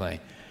the whole thing,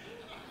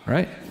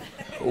 right?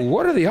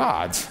 What are the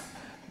odds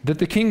that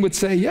the king would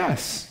say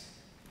yes?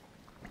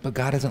 But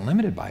God isn't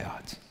limited by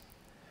odds.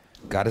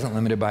 God isn't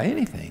limited by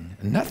anything.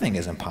 Nothing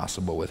is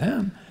impossible with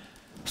him.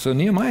 So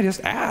Nehemiah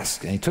just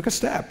asked, and he took a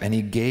step, and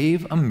he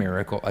gave a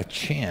miracle a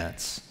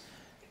chance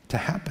to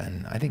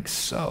happen. I think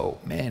so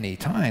many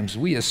times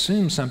we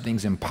assume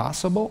something's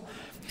impossible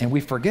and we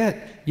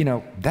forget,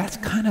 that's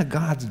kind of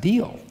God's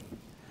deal,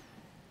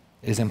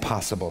 is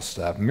impossible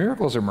stuff.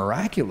 Miracles are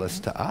miraculous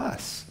to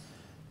us,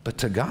 but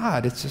to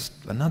God, it's just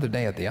another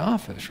day at the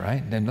office,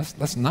 right? And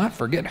let's not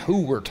forget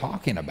who we're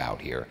talking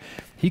about here.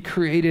 He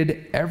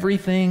created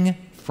everything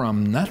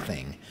from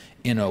nothing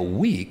in a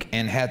week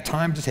and had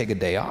time to take a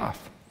day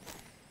off.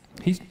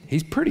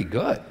 He's pretty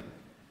good.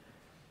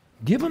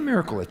 Give a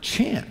miracle a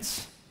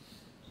chance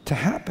to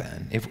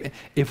happen.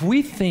 If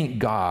we think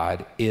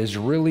God is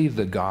really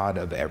the God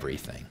of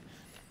everything,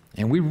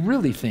 and we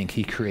really think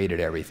he created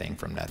everything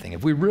from nothing,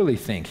 if we really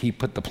think he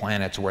put the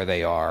planets where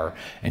they are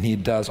and he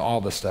does all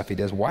the stuff he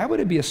does, why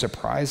would it be a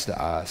surprise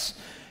to us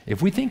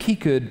if we think he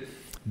could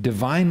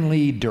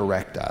divinely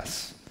direct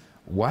us?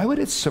 Why would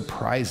it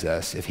surprise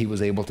us if he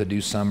was able to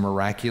do some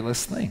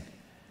miraculous thing?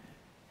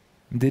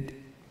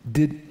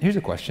 Here's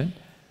a question.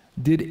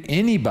 Did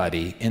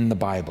anybody in the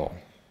Bible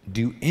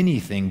do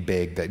anything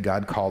big that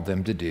God called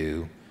them to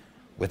do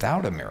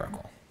without a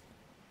miracle?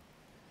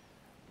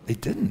 They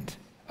didn't.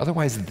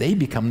 Otherwise, they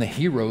become the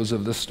heroes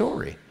of the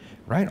story,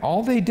 right?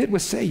 All they did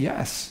was say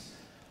yes.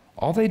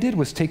 All they did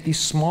was take these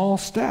small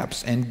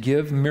steps and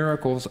give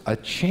miracles a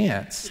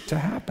chance to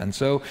happen.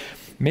 So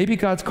maybe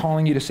God's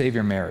calling you to save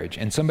your marriage,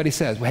 and somebody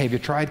says, well, hey, have you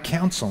tried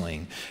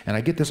counseling? And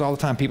I get this all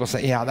the time. People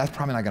say, yeah, that's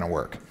probably not going to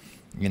work.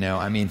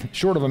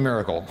 Short of a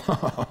miracle.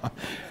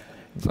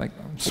 It's like,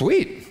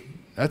 sweet.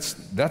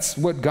 That's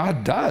what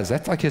God does.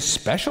 That's like his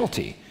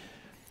specialty.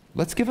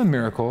 Let's give a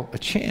miracle a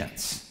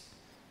chance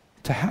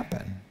to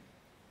happen.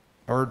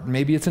 Or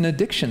maybe it's an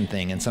addiction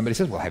thing, and somebody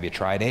says, well, have you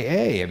tried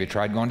AA? Have you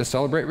tried going to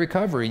Celebrate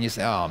Recovery? And you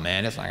say, oh,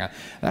 man,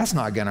 that's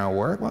not going to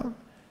work. Well,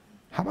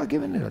 how about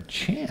giving it a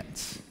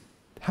chance?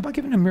 How about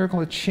giving a miracle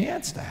a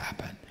chance to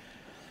happen?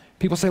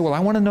 People say, well, I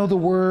want to know the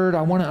Word.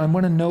 I want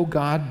to know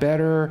God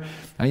better.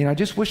 I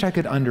just wish I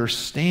could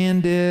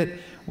understand it.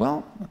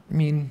 Well,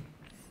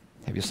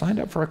 have you signed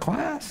up for a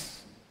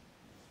class?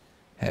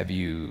 Have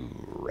you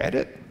read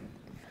it?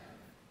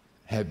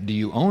 Do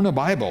you own a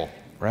Bible,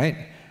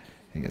 right?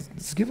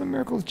 Let's give a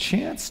miracle a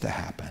chance to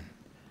happen.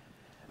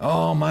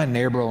 Oh, my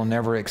neighbor will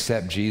never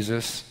accept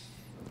Jesus.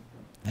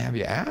 Have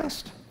you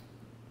asked?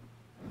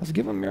 Let's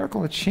give a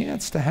miracle a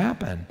chance to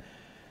happen.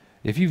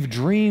 If you've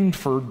dreamed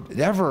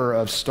forever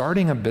of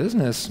starting a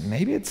business,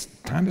 maybe it's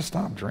time to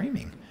stop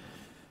dreaming.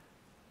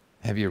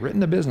 Have you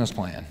written a business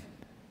plan?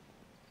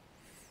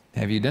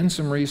 Have you done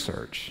some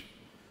research?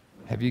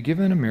 Have you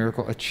given a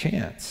miracle a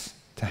chance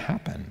to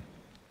happen?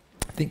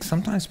 I think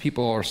sometimes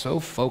people are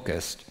so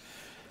focused.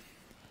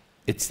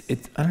 I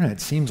don't know, it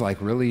seems like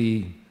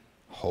really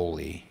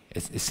holy.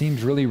 It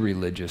seems really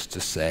religious to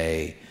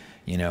say,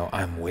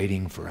 I'm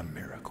waiting for a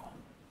miracle.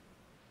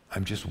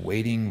 I'm just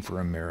waiting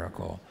for a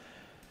miracle.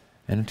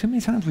 And too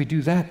many times we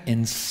do that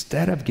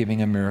instead of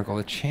giving a miracle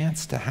a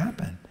chance to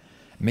happen.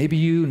 Maybe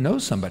you know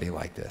somebody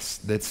like this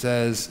that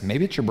says,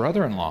 maybe it's your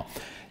brother-in-law,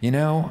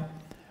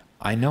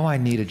 I know I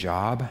need a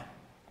job,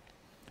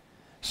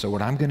 so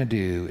what I'm going to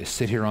do is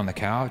sit here on the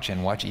couch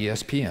and watch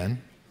ESPN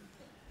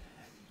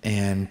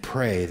and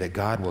pray that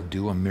God will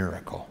do a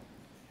miracle,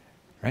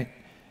 right?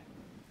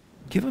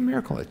 Give a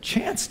miracle a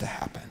chance to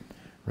happen,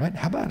 right?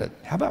 How about it?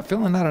 How about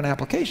filling out an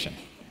application,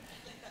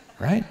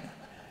 right?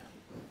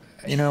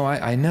 I know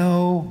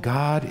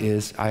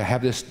I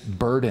have this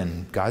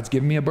burden. God's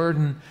given me a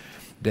burden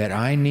that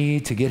I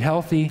need to get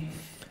healthy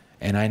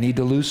and I need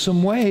to lose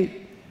some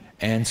weight.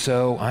 And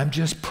so I'm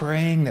just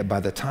praying that by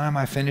the time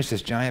I finish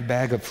this giant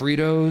bag of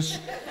Fritos,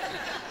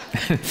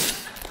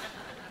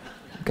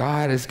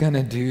 God is going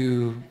to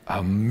do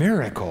a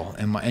miracle.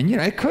 And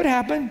it could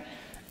happen.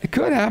 It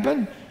could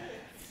happen.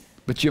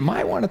 But you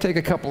might want to take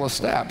a couple of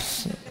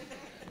steps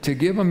to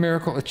give a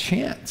miracle a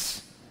chance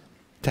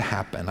to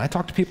happen. I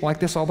talk to people like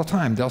this all the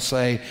time. They'll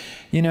say,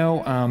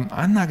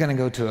 I'm not going to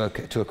go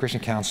to a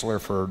Christian counselor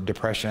for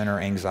depression or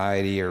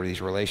anxiety or these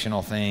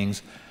relational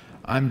things.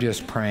 I'm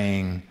just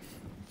praying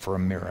for a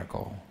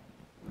miracle.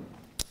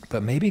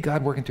 But maybe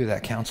God working through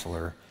that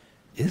counselor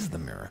is the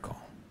miracle.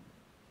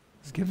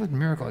 Let's give a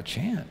miracle a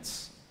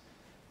chance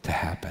to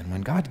happen.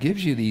 When God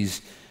gives you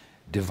these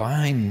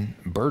divine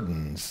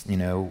burdens,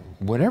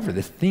 whatever,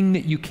 the thing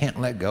that you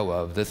can't let go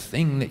of, the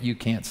thing that you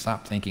can't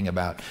stop thinking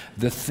about,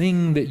 the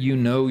thing that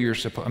you're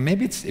supposed,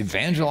 maybe it's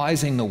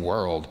evangelizing the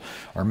world,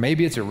 or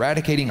maybe it's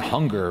eradicating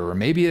hunger, or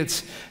maybe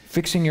it's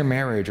fixing your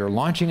marriage, or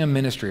launching a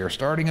ministry, or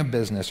starting a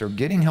business, or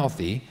getting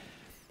healthy.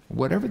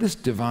 Whatever this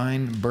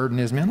divine burden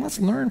is, man, let's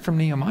learn from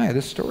Nehemiah.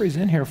 This story's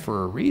in here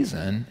for a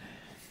reason.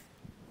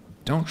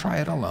 Don't try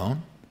it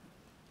alone.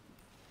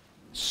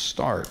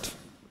 Start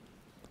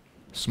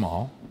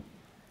small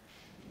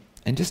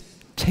and just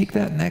take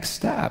that next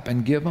step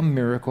and give a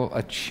miracle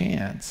a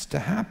chance to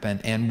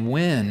happen. And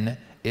when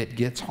it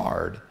gets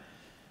hard,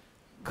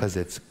 because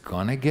it's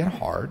gonna get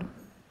hard,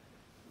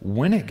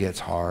 when it gets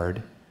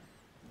hard,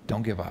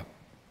 don't give up.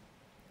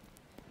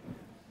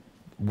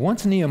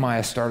 Once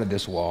Nehemiah started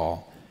this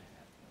wall,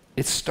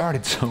 it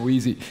started so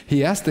easy.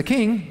 He asked the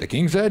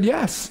king said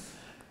yes,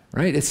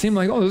 right? It seemed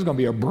like, oh, this is going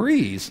to be a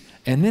breeze.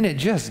 And then it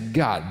just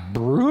got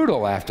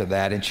brutal after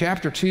that. In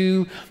chapter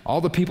 2, all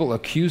the people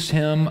accused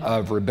him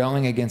of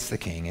rebelling against the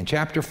king. In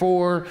chapter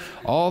 4,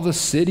 all the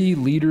city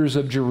leaders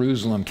of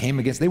Jerusalem came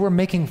against, they were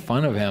making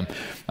fun of him.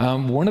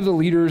 One of the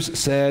leaders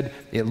said,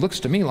 it looks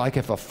to me like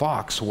if a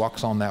fox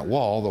walks on that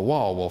wall, the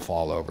wall will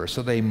fall over.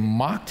 So they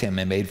mocked him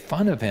and made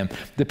fun of him.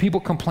 The people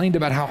complained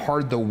about how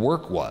hard the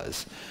work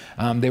was.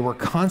 They were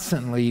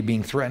constantly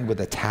being threatened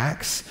with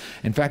attacks.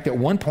 In fact, at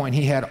one point,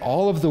 he had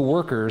all of the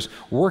workers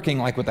working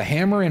like with a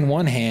hammer in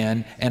one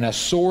hand and a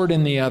sword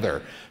in the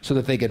other so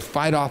that they could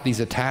fight off these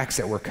attacks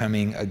that were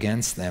coming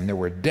against them. There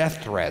were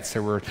death threats.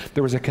 There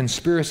was a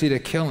conspiracy to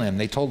kill him.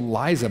 They told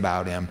lies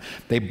about him.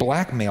 They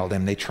blackmailed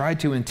him. They tried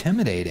to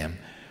intimidate him.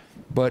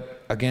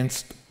 But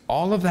against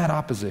all of that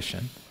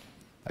opposition,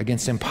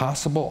 against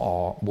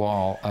impossible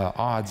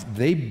odds,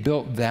 they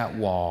built that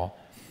wall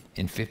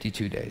in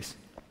 52 days.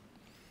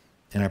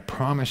 And I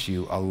promise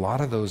you, a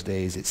lot of those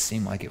days, it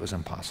seemed like it was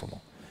impossible.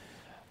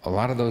 A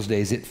lot of those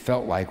days, it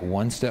felt like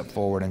one step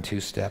forward and 2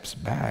 steps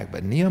back.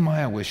 But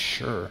Nehemiah was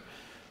sure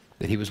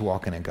that he was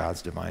walking in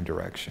God's divine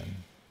direction.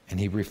 And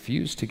he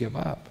refused to give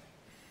up.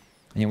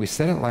 And we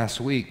said it last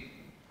week,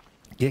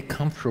 get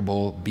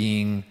comfortable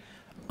being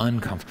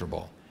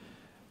uncomfortable.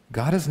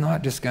 Satan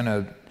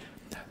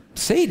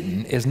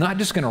is not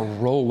just going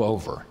to roll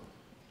over,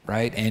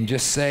 right? And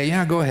just say,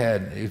 yeah, go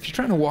ahead. If you're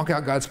trying to walk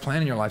out God's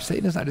plan in your life,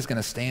 Satan is not just going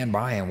to stand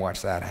by and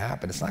watch that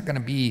happen. It's not going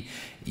to be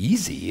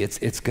easy.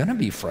 It's going to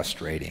be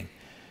frustrating.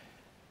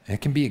 It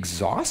can be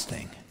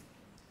exhausting,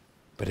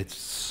 but it's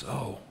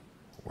so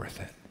worth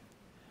it.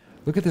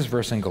 Look at this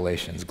verse in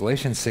Galatians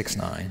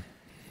 6:9.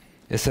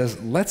 It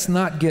says, let's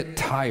not get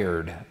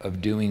tired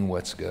of doing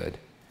what's good.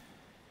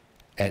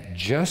 At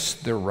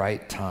just the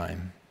right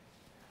time,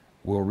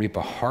 we'll reap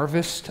a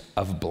harvest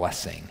of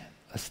blessing.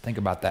 Let's think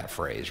about that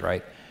phrase,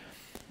 right?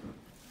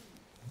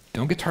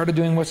 Don't get tired of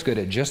doing what's good.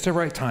 At just the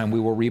right time, we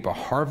will reap a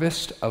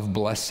harvest of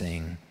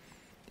blessing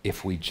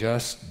if we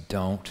just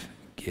don't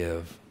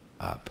give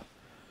up.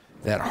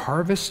 That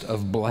harvest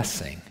of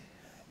blessing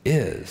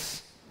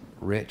is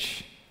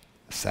rich,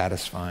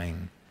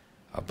 satisfying,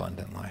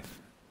 abundant life.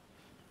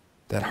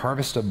 That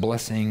harvest of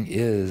blessing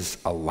is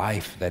a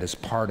life that is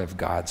part of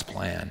God's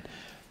plan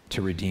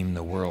to redeem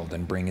the world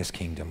and bring his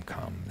kingdom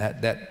come.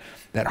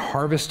 That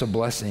harvest of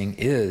blessing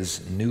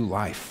is new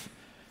life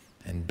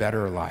and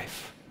better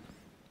life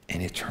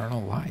and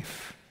eternal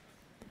life.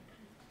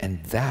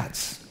 And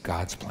that's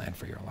God's plan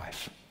for your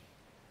life.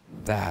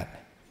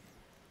 That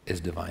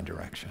is divine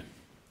direction.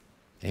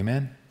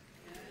 Amen?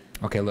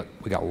 Okay, look,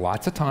 we got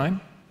lots of time.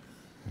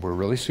 We're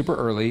really super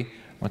early. I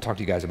want to talk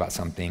to you guys about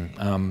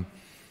something.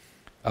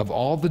 Of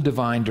all the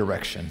divine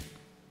direction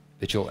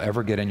that you'll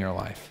ever get in your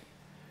life,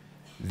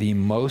 the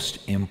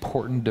most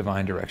important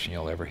divine direction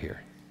you'll ever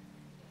hear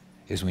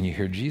is when you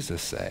hear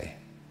Jesus say,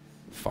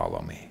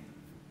 follow me.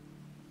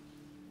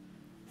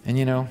 And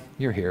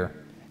you're here.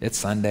 It's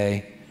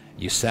Sunday.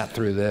 You sat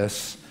through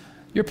this.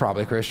 You're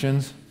probably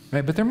Christians,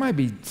 right? But there might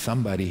be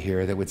somebody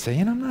here that would say,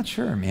 I'm not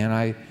sure, man.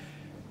 I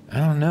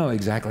don't know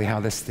exactly how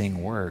this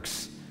thing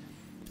works.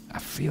 I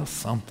feel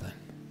something.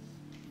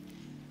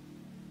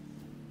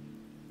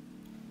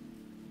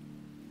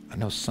 I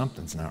know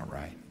something's not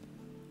right.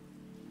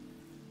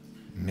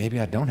 Maybe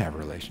I don't have a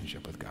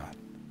relationship with God.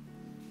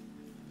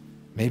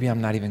 Maybe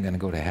I'm not even going to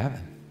go to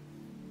heaven.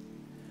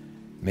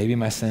 Maybe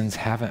my sins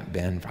haven't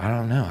been, I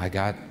don't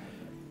know,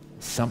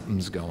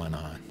 something's going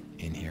on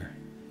in here.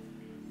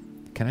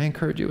 Can I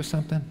encourage you with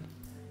something?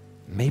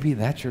 Maybe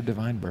that's your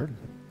divine burden.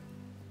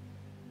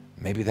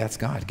 Maybe that's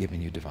God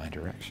giving you divine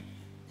direction.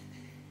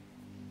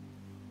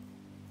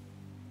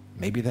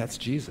 Maybe that's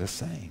Jesus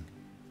saying,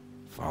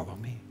 follow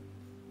me.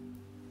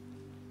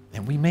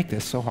 And we make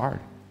this so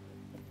hard.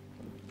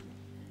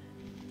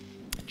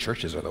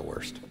 Churches are the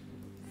worst.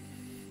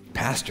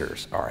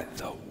 Pastors are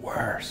the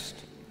worst.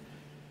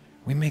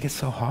 We make it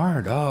so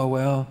hard. Oh,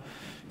 well,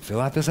 fill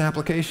out this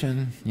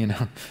application.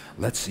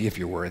 Let's see if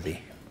you're worthy,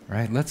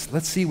 right?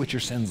 Let's see what your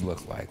sins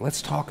look like.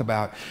 Let's talk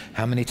about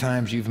how many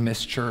times you've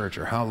missed church,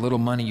 or how little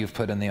money you've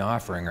put in the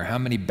offering, or how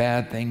many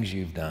bad things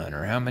you've done,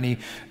 or how many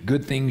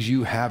good things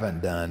you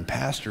haven't done.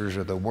 Pastors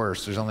are the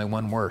worst. There's only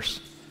one worse,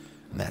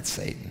 and that's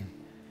Satan.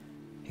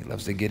 He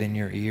loves to get in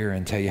your ear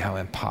and tell you how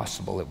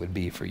impossible it would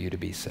be for you to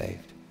be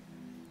saved.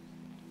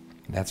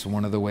 That's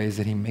one of the ways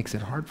that he makes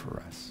it hard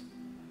for us.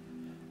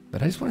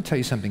 But I just want to tell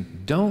you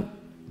something. Don't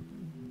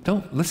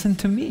listen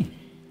to me.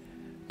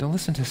 Don't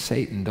listen to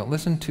Satan. Don't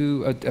listen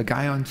to a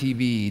guy on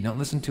TV. Don't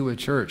listen to a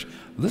church.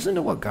 Listen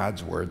to what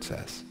God's word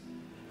says.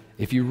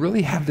 If you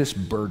really have this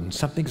burden,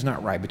 something's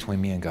not right between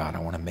me and God, I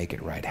want to make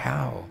it right.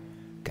 How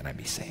can I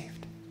be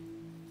saved?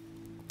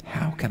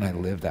 How can I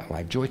live that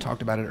life? Joy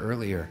talked about it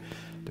earlier.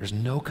 There's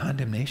no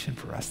condemnation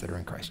for us that are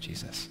in Christ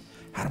Jesus.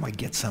 How do I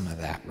get some of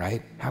that,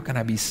 right? How can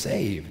I be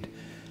saved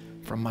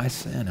from my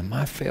sin and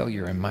my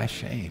failure and my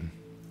shame?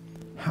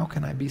 How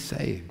can I be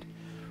saved?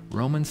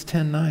 Romans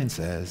 10:9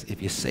 says,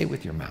 if you say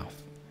with your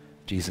mouth,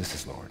 Jesus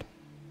is Lord,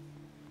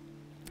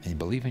 and you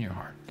believe in your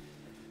heart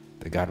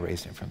that God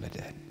raised him from the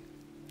dead,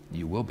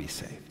 you will be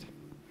saved.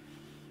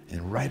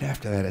 And right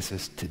after that, it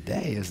says,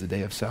 today is the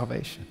day of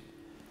salvation.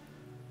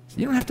 So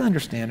you don't have to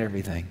understand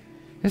everything.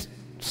 Just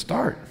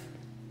start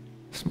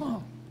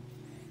small.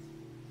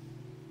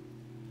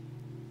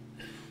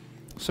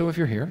 So if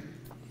you're here,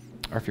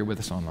 or if you're with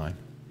us online,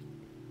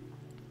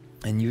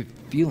 and you're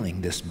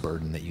feeling this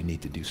burden that you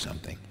need to do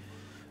something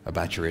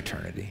about your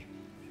eternity,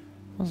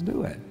 let's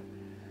do it.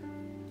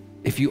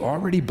 If you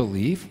already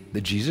believe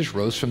that Jesus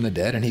rose from the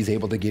dead and he's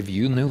able to give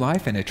you new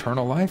life and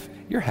eternal life,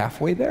 you're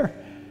halfway there.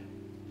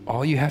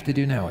 All you have to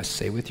do now is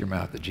say with your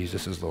mouth that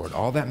Jesus is Lord.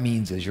 All that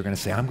means is you're going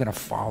to say, I'm going to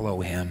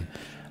follow him.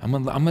 I'm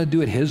going to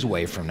do it his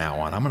way from now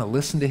on. I'm going to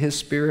listen to his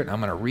spirit.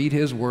 I'm going to read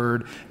his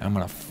word. And I'm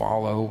going to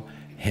follow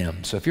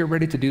him. So if you're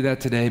ready to do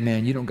that today,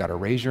 man, you don't got to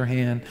raise your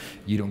hand.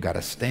 You don't got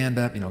to stand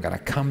up. You don't got to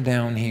come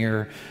down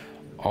here.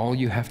 All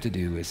you have to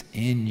do is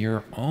in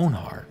your own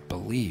heart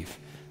believe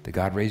that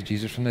God raised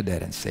Jesus from the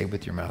dead and say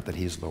with your mouth that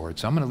he is Lord.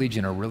 So I'm going to lead you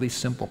in a really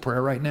simple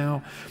prayer right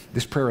now.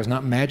 This prayer is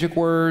not magic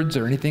words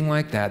or anything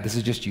like that. This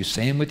is just you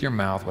saying with your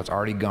mouth what's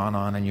already gone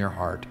on in your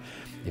heart.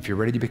 If you're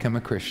ready to become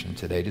a Christian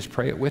today, just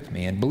pray it with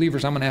me. And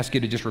believers, I'm going to ask you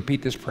to just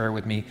repeat this prayer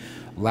with me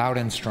loud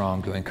and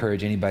strong to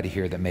encourage anybody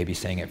here that may be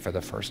saying it for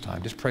the first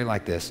time. Just pray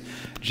like this.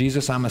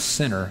 Jesus, I'm a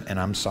sinner and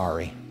I'm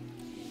sorry.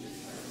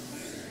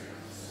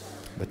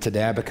 But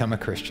today I become a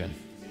Christian.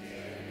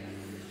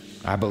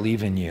 I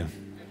believe in you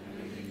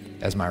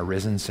as my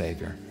risen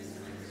Savior.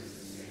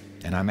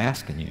 And I'm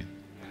asking you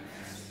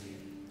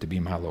to be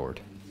my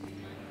Lord.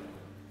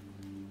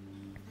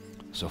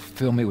 So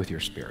fill me with your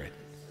Spirit.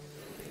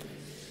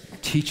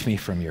 Teach me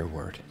from your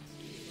word.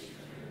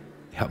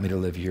 Help me to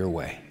live your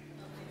way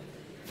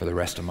for the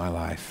rest of my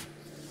life.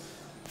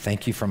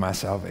 Thank you for my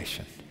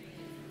salvation.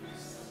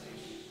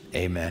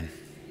 Amen.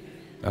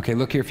 Okay,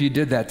 look here, if you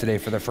did that today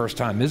for the first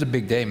time, this is a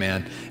big day,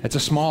 man. It's a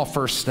small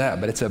first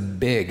step, but it's a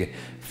big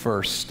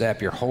first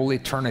step. Your whole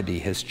eternity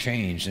has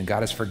changed, and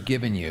God has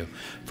forgiven you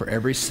for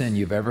every sin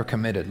you've ever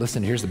committed.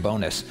 Listen, here's the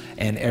bonus.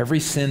 And every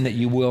sin that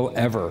you will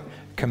ever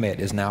commit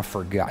is now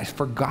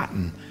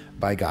forgotten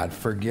by God,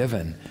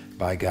 forgiven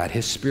by God.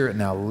 His Spirit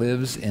now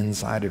lives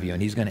inside of you,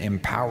 and he's going to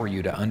empower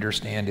you to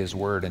understand his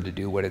word and to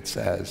do what it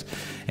says.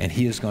 And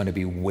he is going to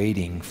be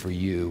waiting for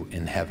you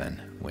in heaven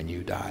when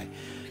you die.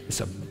 It's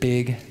a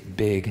big,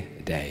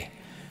 big day.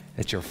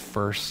 It's your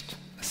first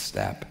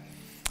step.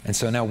 And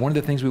so now one of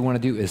the things we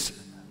want to do is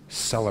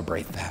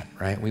celebrate that,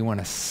 right? We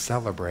want to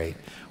celebrate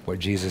what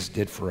Jesus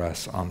did for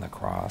us on the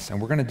cross.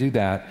 And we're going to do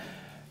that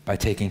by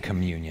taking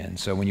communion.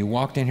 So when you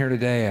walked in here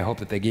today, I hope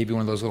that they gave you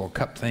one of those little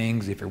cup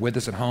things. If you're with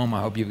us at home,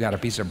 I hope you've got a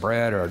piece of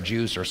bread or a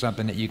juice or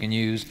something that you can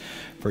use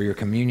for your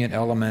communion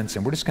elements.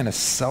 And we're just going to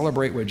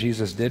celebrate what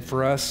Jesus did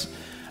for us.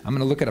 I'm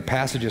going to look at a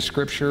passage of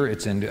scripture.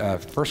 It's in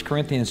 1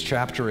 Corinthians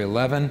chapter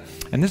 11.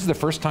 And this is the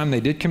first time they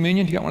did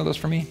communion. You got one of those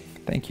for me?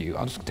 Thank you.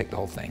 I'll just take the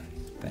whole thing.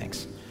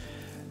 Thanks.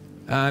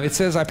 It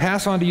says, I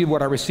pass on to you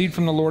what I received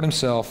from the Lord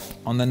himself.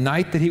 On the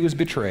night that he was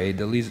betrayed,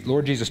 the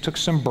Lord Jesus took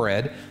some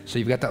bread. So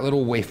you've got that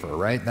little wafer,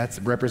 right? That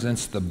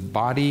represents the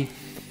body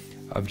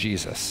of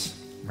Jesus,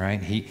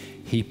 right?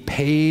 He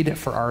paid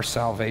for our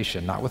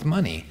salvation, not with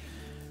money,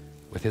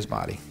 with his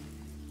body,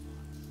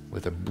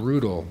 with a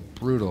brutal,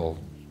 brutal,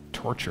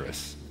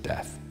 torturous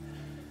death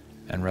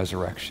and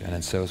resurrection.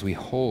 And so as we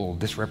hold,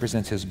 this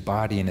represents his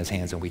body in his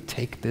hands, and we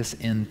take this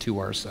into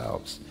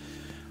ourselves.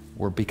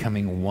 We're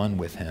becoming one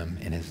with him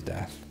in his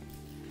death.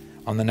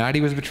 On the night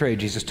he was betrayed,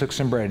 Jesus took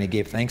some bread and he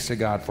gave thanks to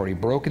God for it. He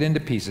broke it into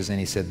pieces and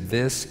he said,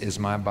 this is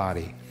my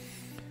body,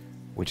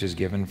 which is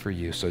given for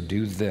you. So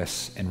do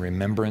this in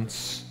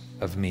remembrance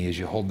of me. As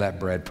you hold that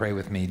bread, pray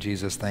with me.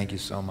 Jesus, thank you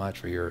so much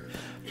for your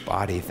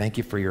body. Thank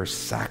you for your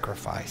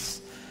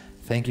sacrifice.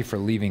 Thank you for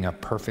leaving a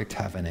perfect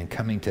heaven and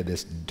coming to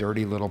this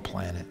dirty little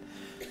planet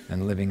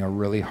and living a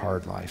really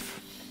hard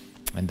life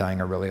and dying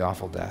a really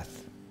awful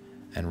death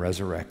and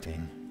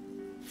resurrecting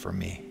for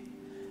me.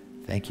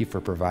 Thank you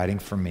for providing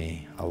for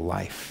me a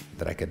life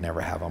that I could never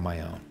have on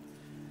my own.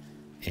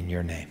 In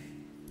your name,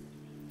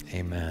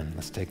 amen.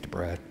 Let's take the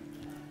bread.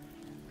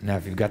 Now,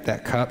 if you've got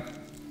that cup,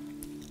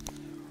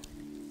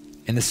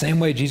 in the same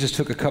way, Jesus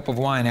took a cup of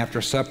wine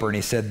after supper and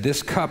he said,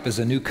 this cup is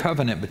a new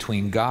covenant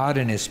between God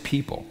and his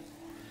people.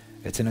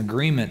 It's an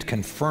agreement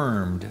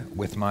confirmed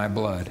with my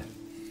blood.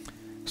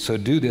 So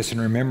do this in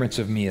remembrance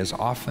of me as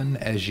often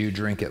as you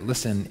drink it.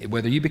 Listen,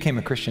 whether you became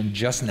a Christian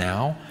just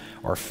now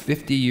or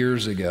 50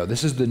 years ago,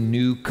 this is the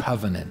new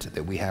covenant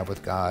that we have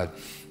with God,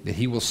 that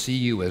he will see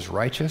you as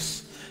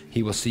righteous.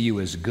 He will see you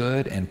as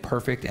good and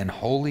perfect and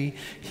holy.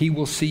 He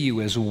will see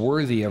you as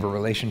worthy of a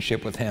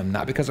relationship with him,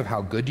 not because of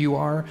how good you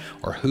are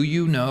or who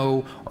you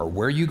know or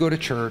where you go to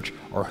church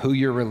or who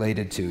you're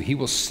related to. He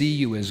will see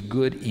you as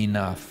good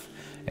enough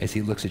as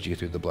he looks at you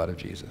through the blood of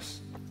Jesus.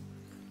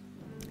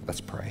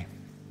 Let's pray.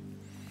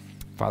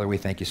 Father, we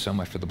thank you so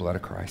much for the blood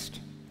of Christ.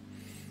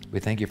 We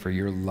thank you for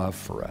your love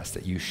for us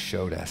that you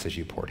showed us as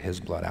you poured his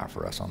blood out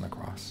for us on the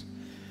cross.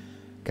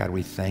 God,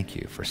 we thank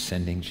you for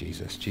sending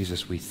Jesus.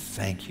 Jesus, we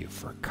thank you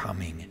for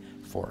coming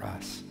for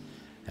us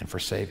and for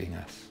saving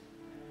us.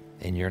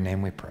 In your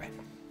name we pray.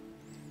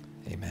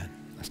 Amen.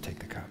 Let's take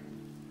the cup.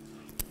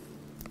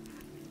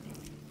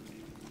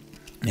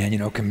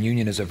 And,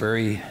 communion is a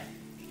very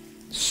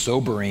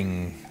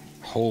sobering,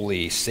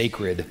 holy,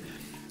 sacred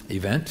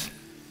event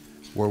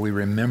where we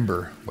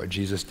remember what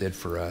Jesus did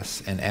for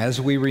us. And as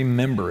we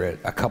remember it,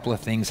 a couple of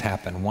things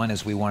happen. One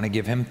is we want to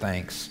give him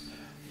thanks.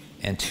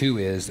 And two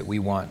is that we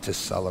want to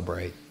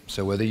celebrate.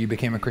 So whether you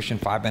became a Christian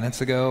 5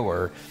 minutes ago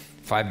or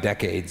 5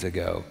 decades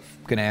ago,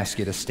 I'm going to ask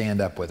you to stand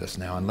up with us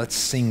now and let's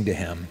sing to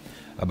him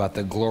about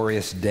the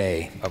glorious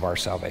day of our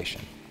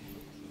salvation.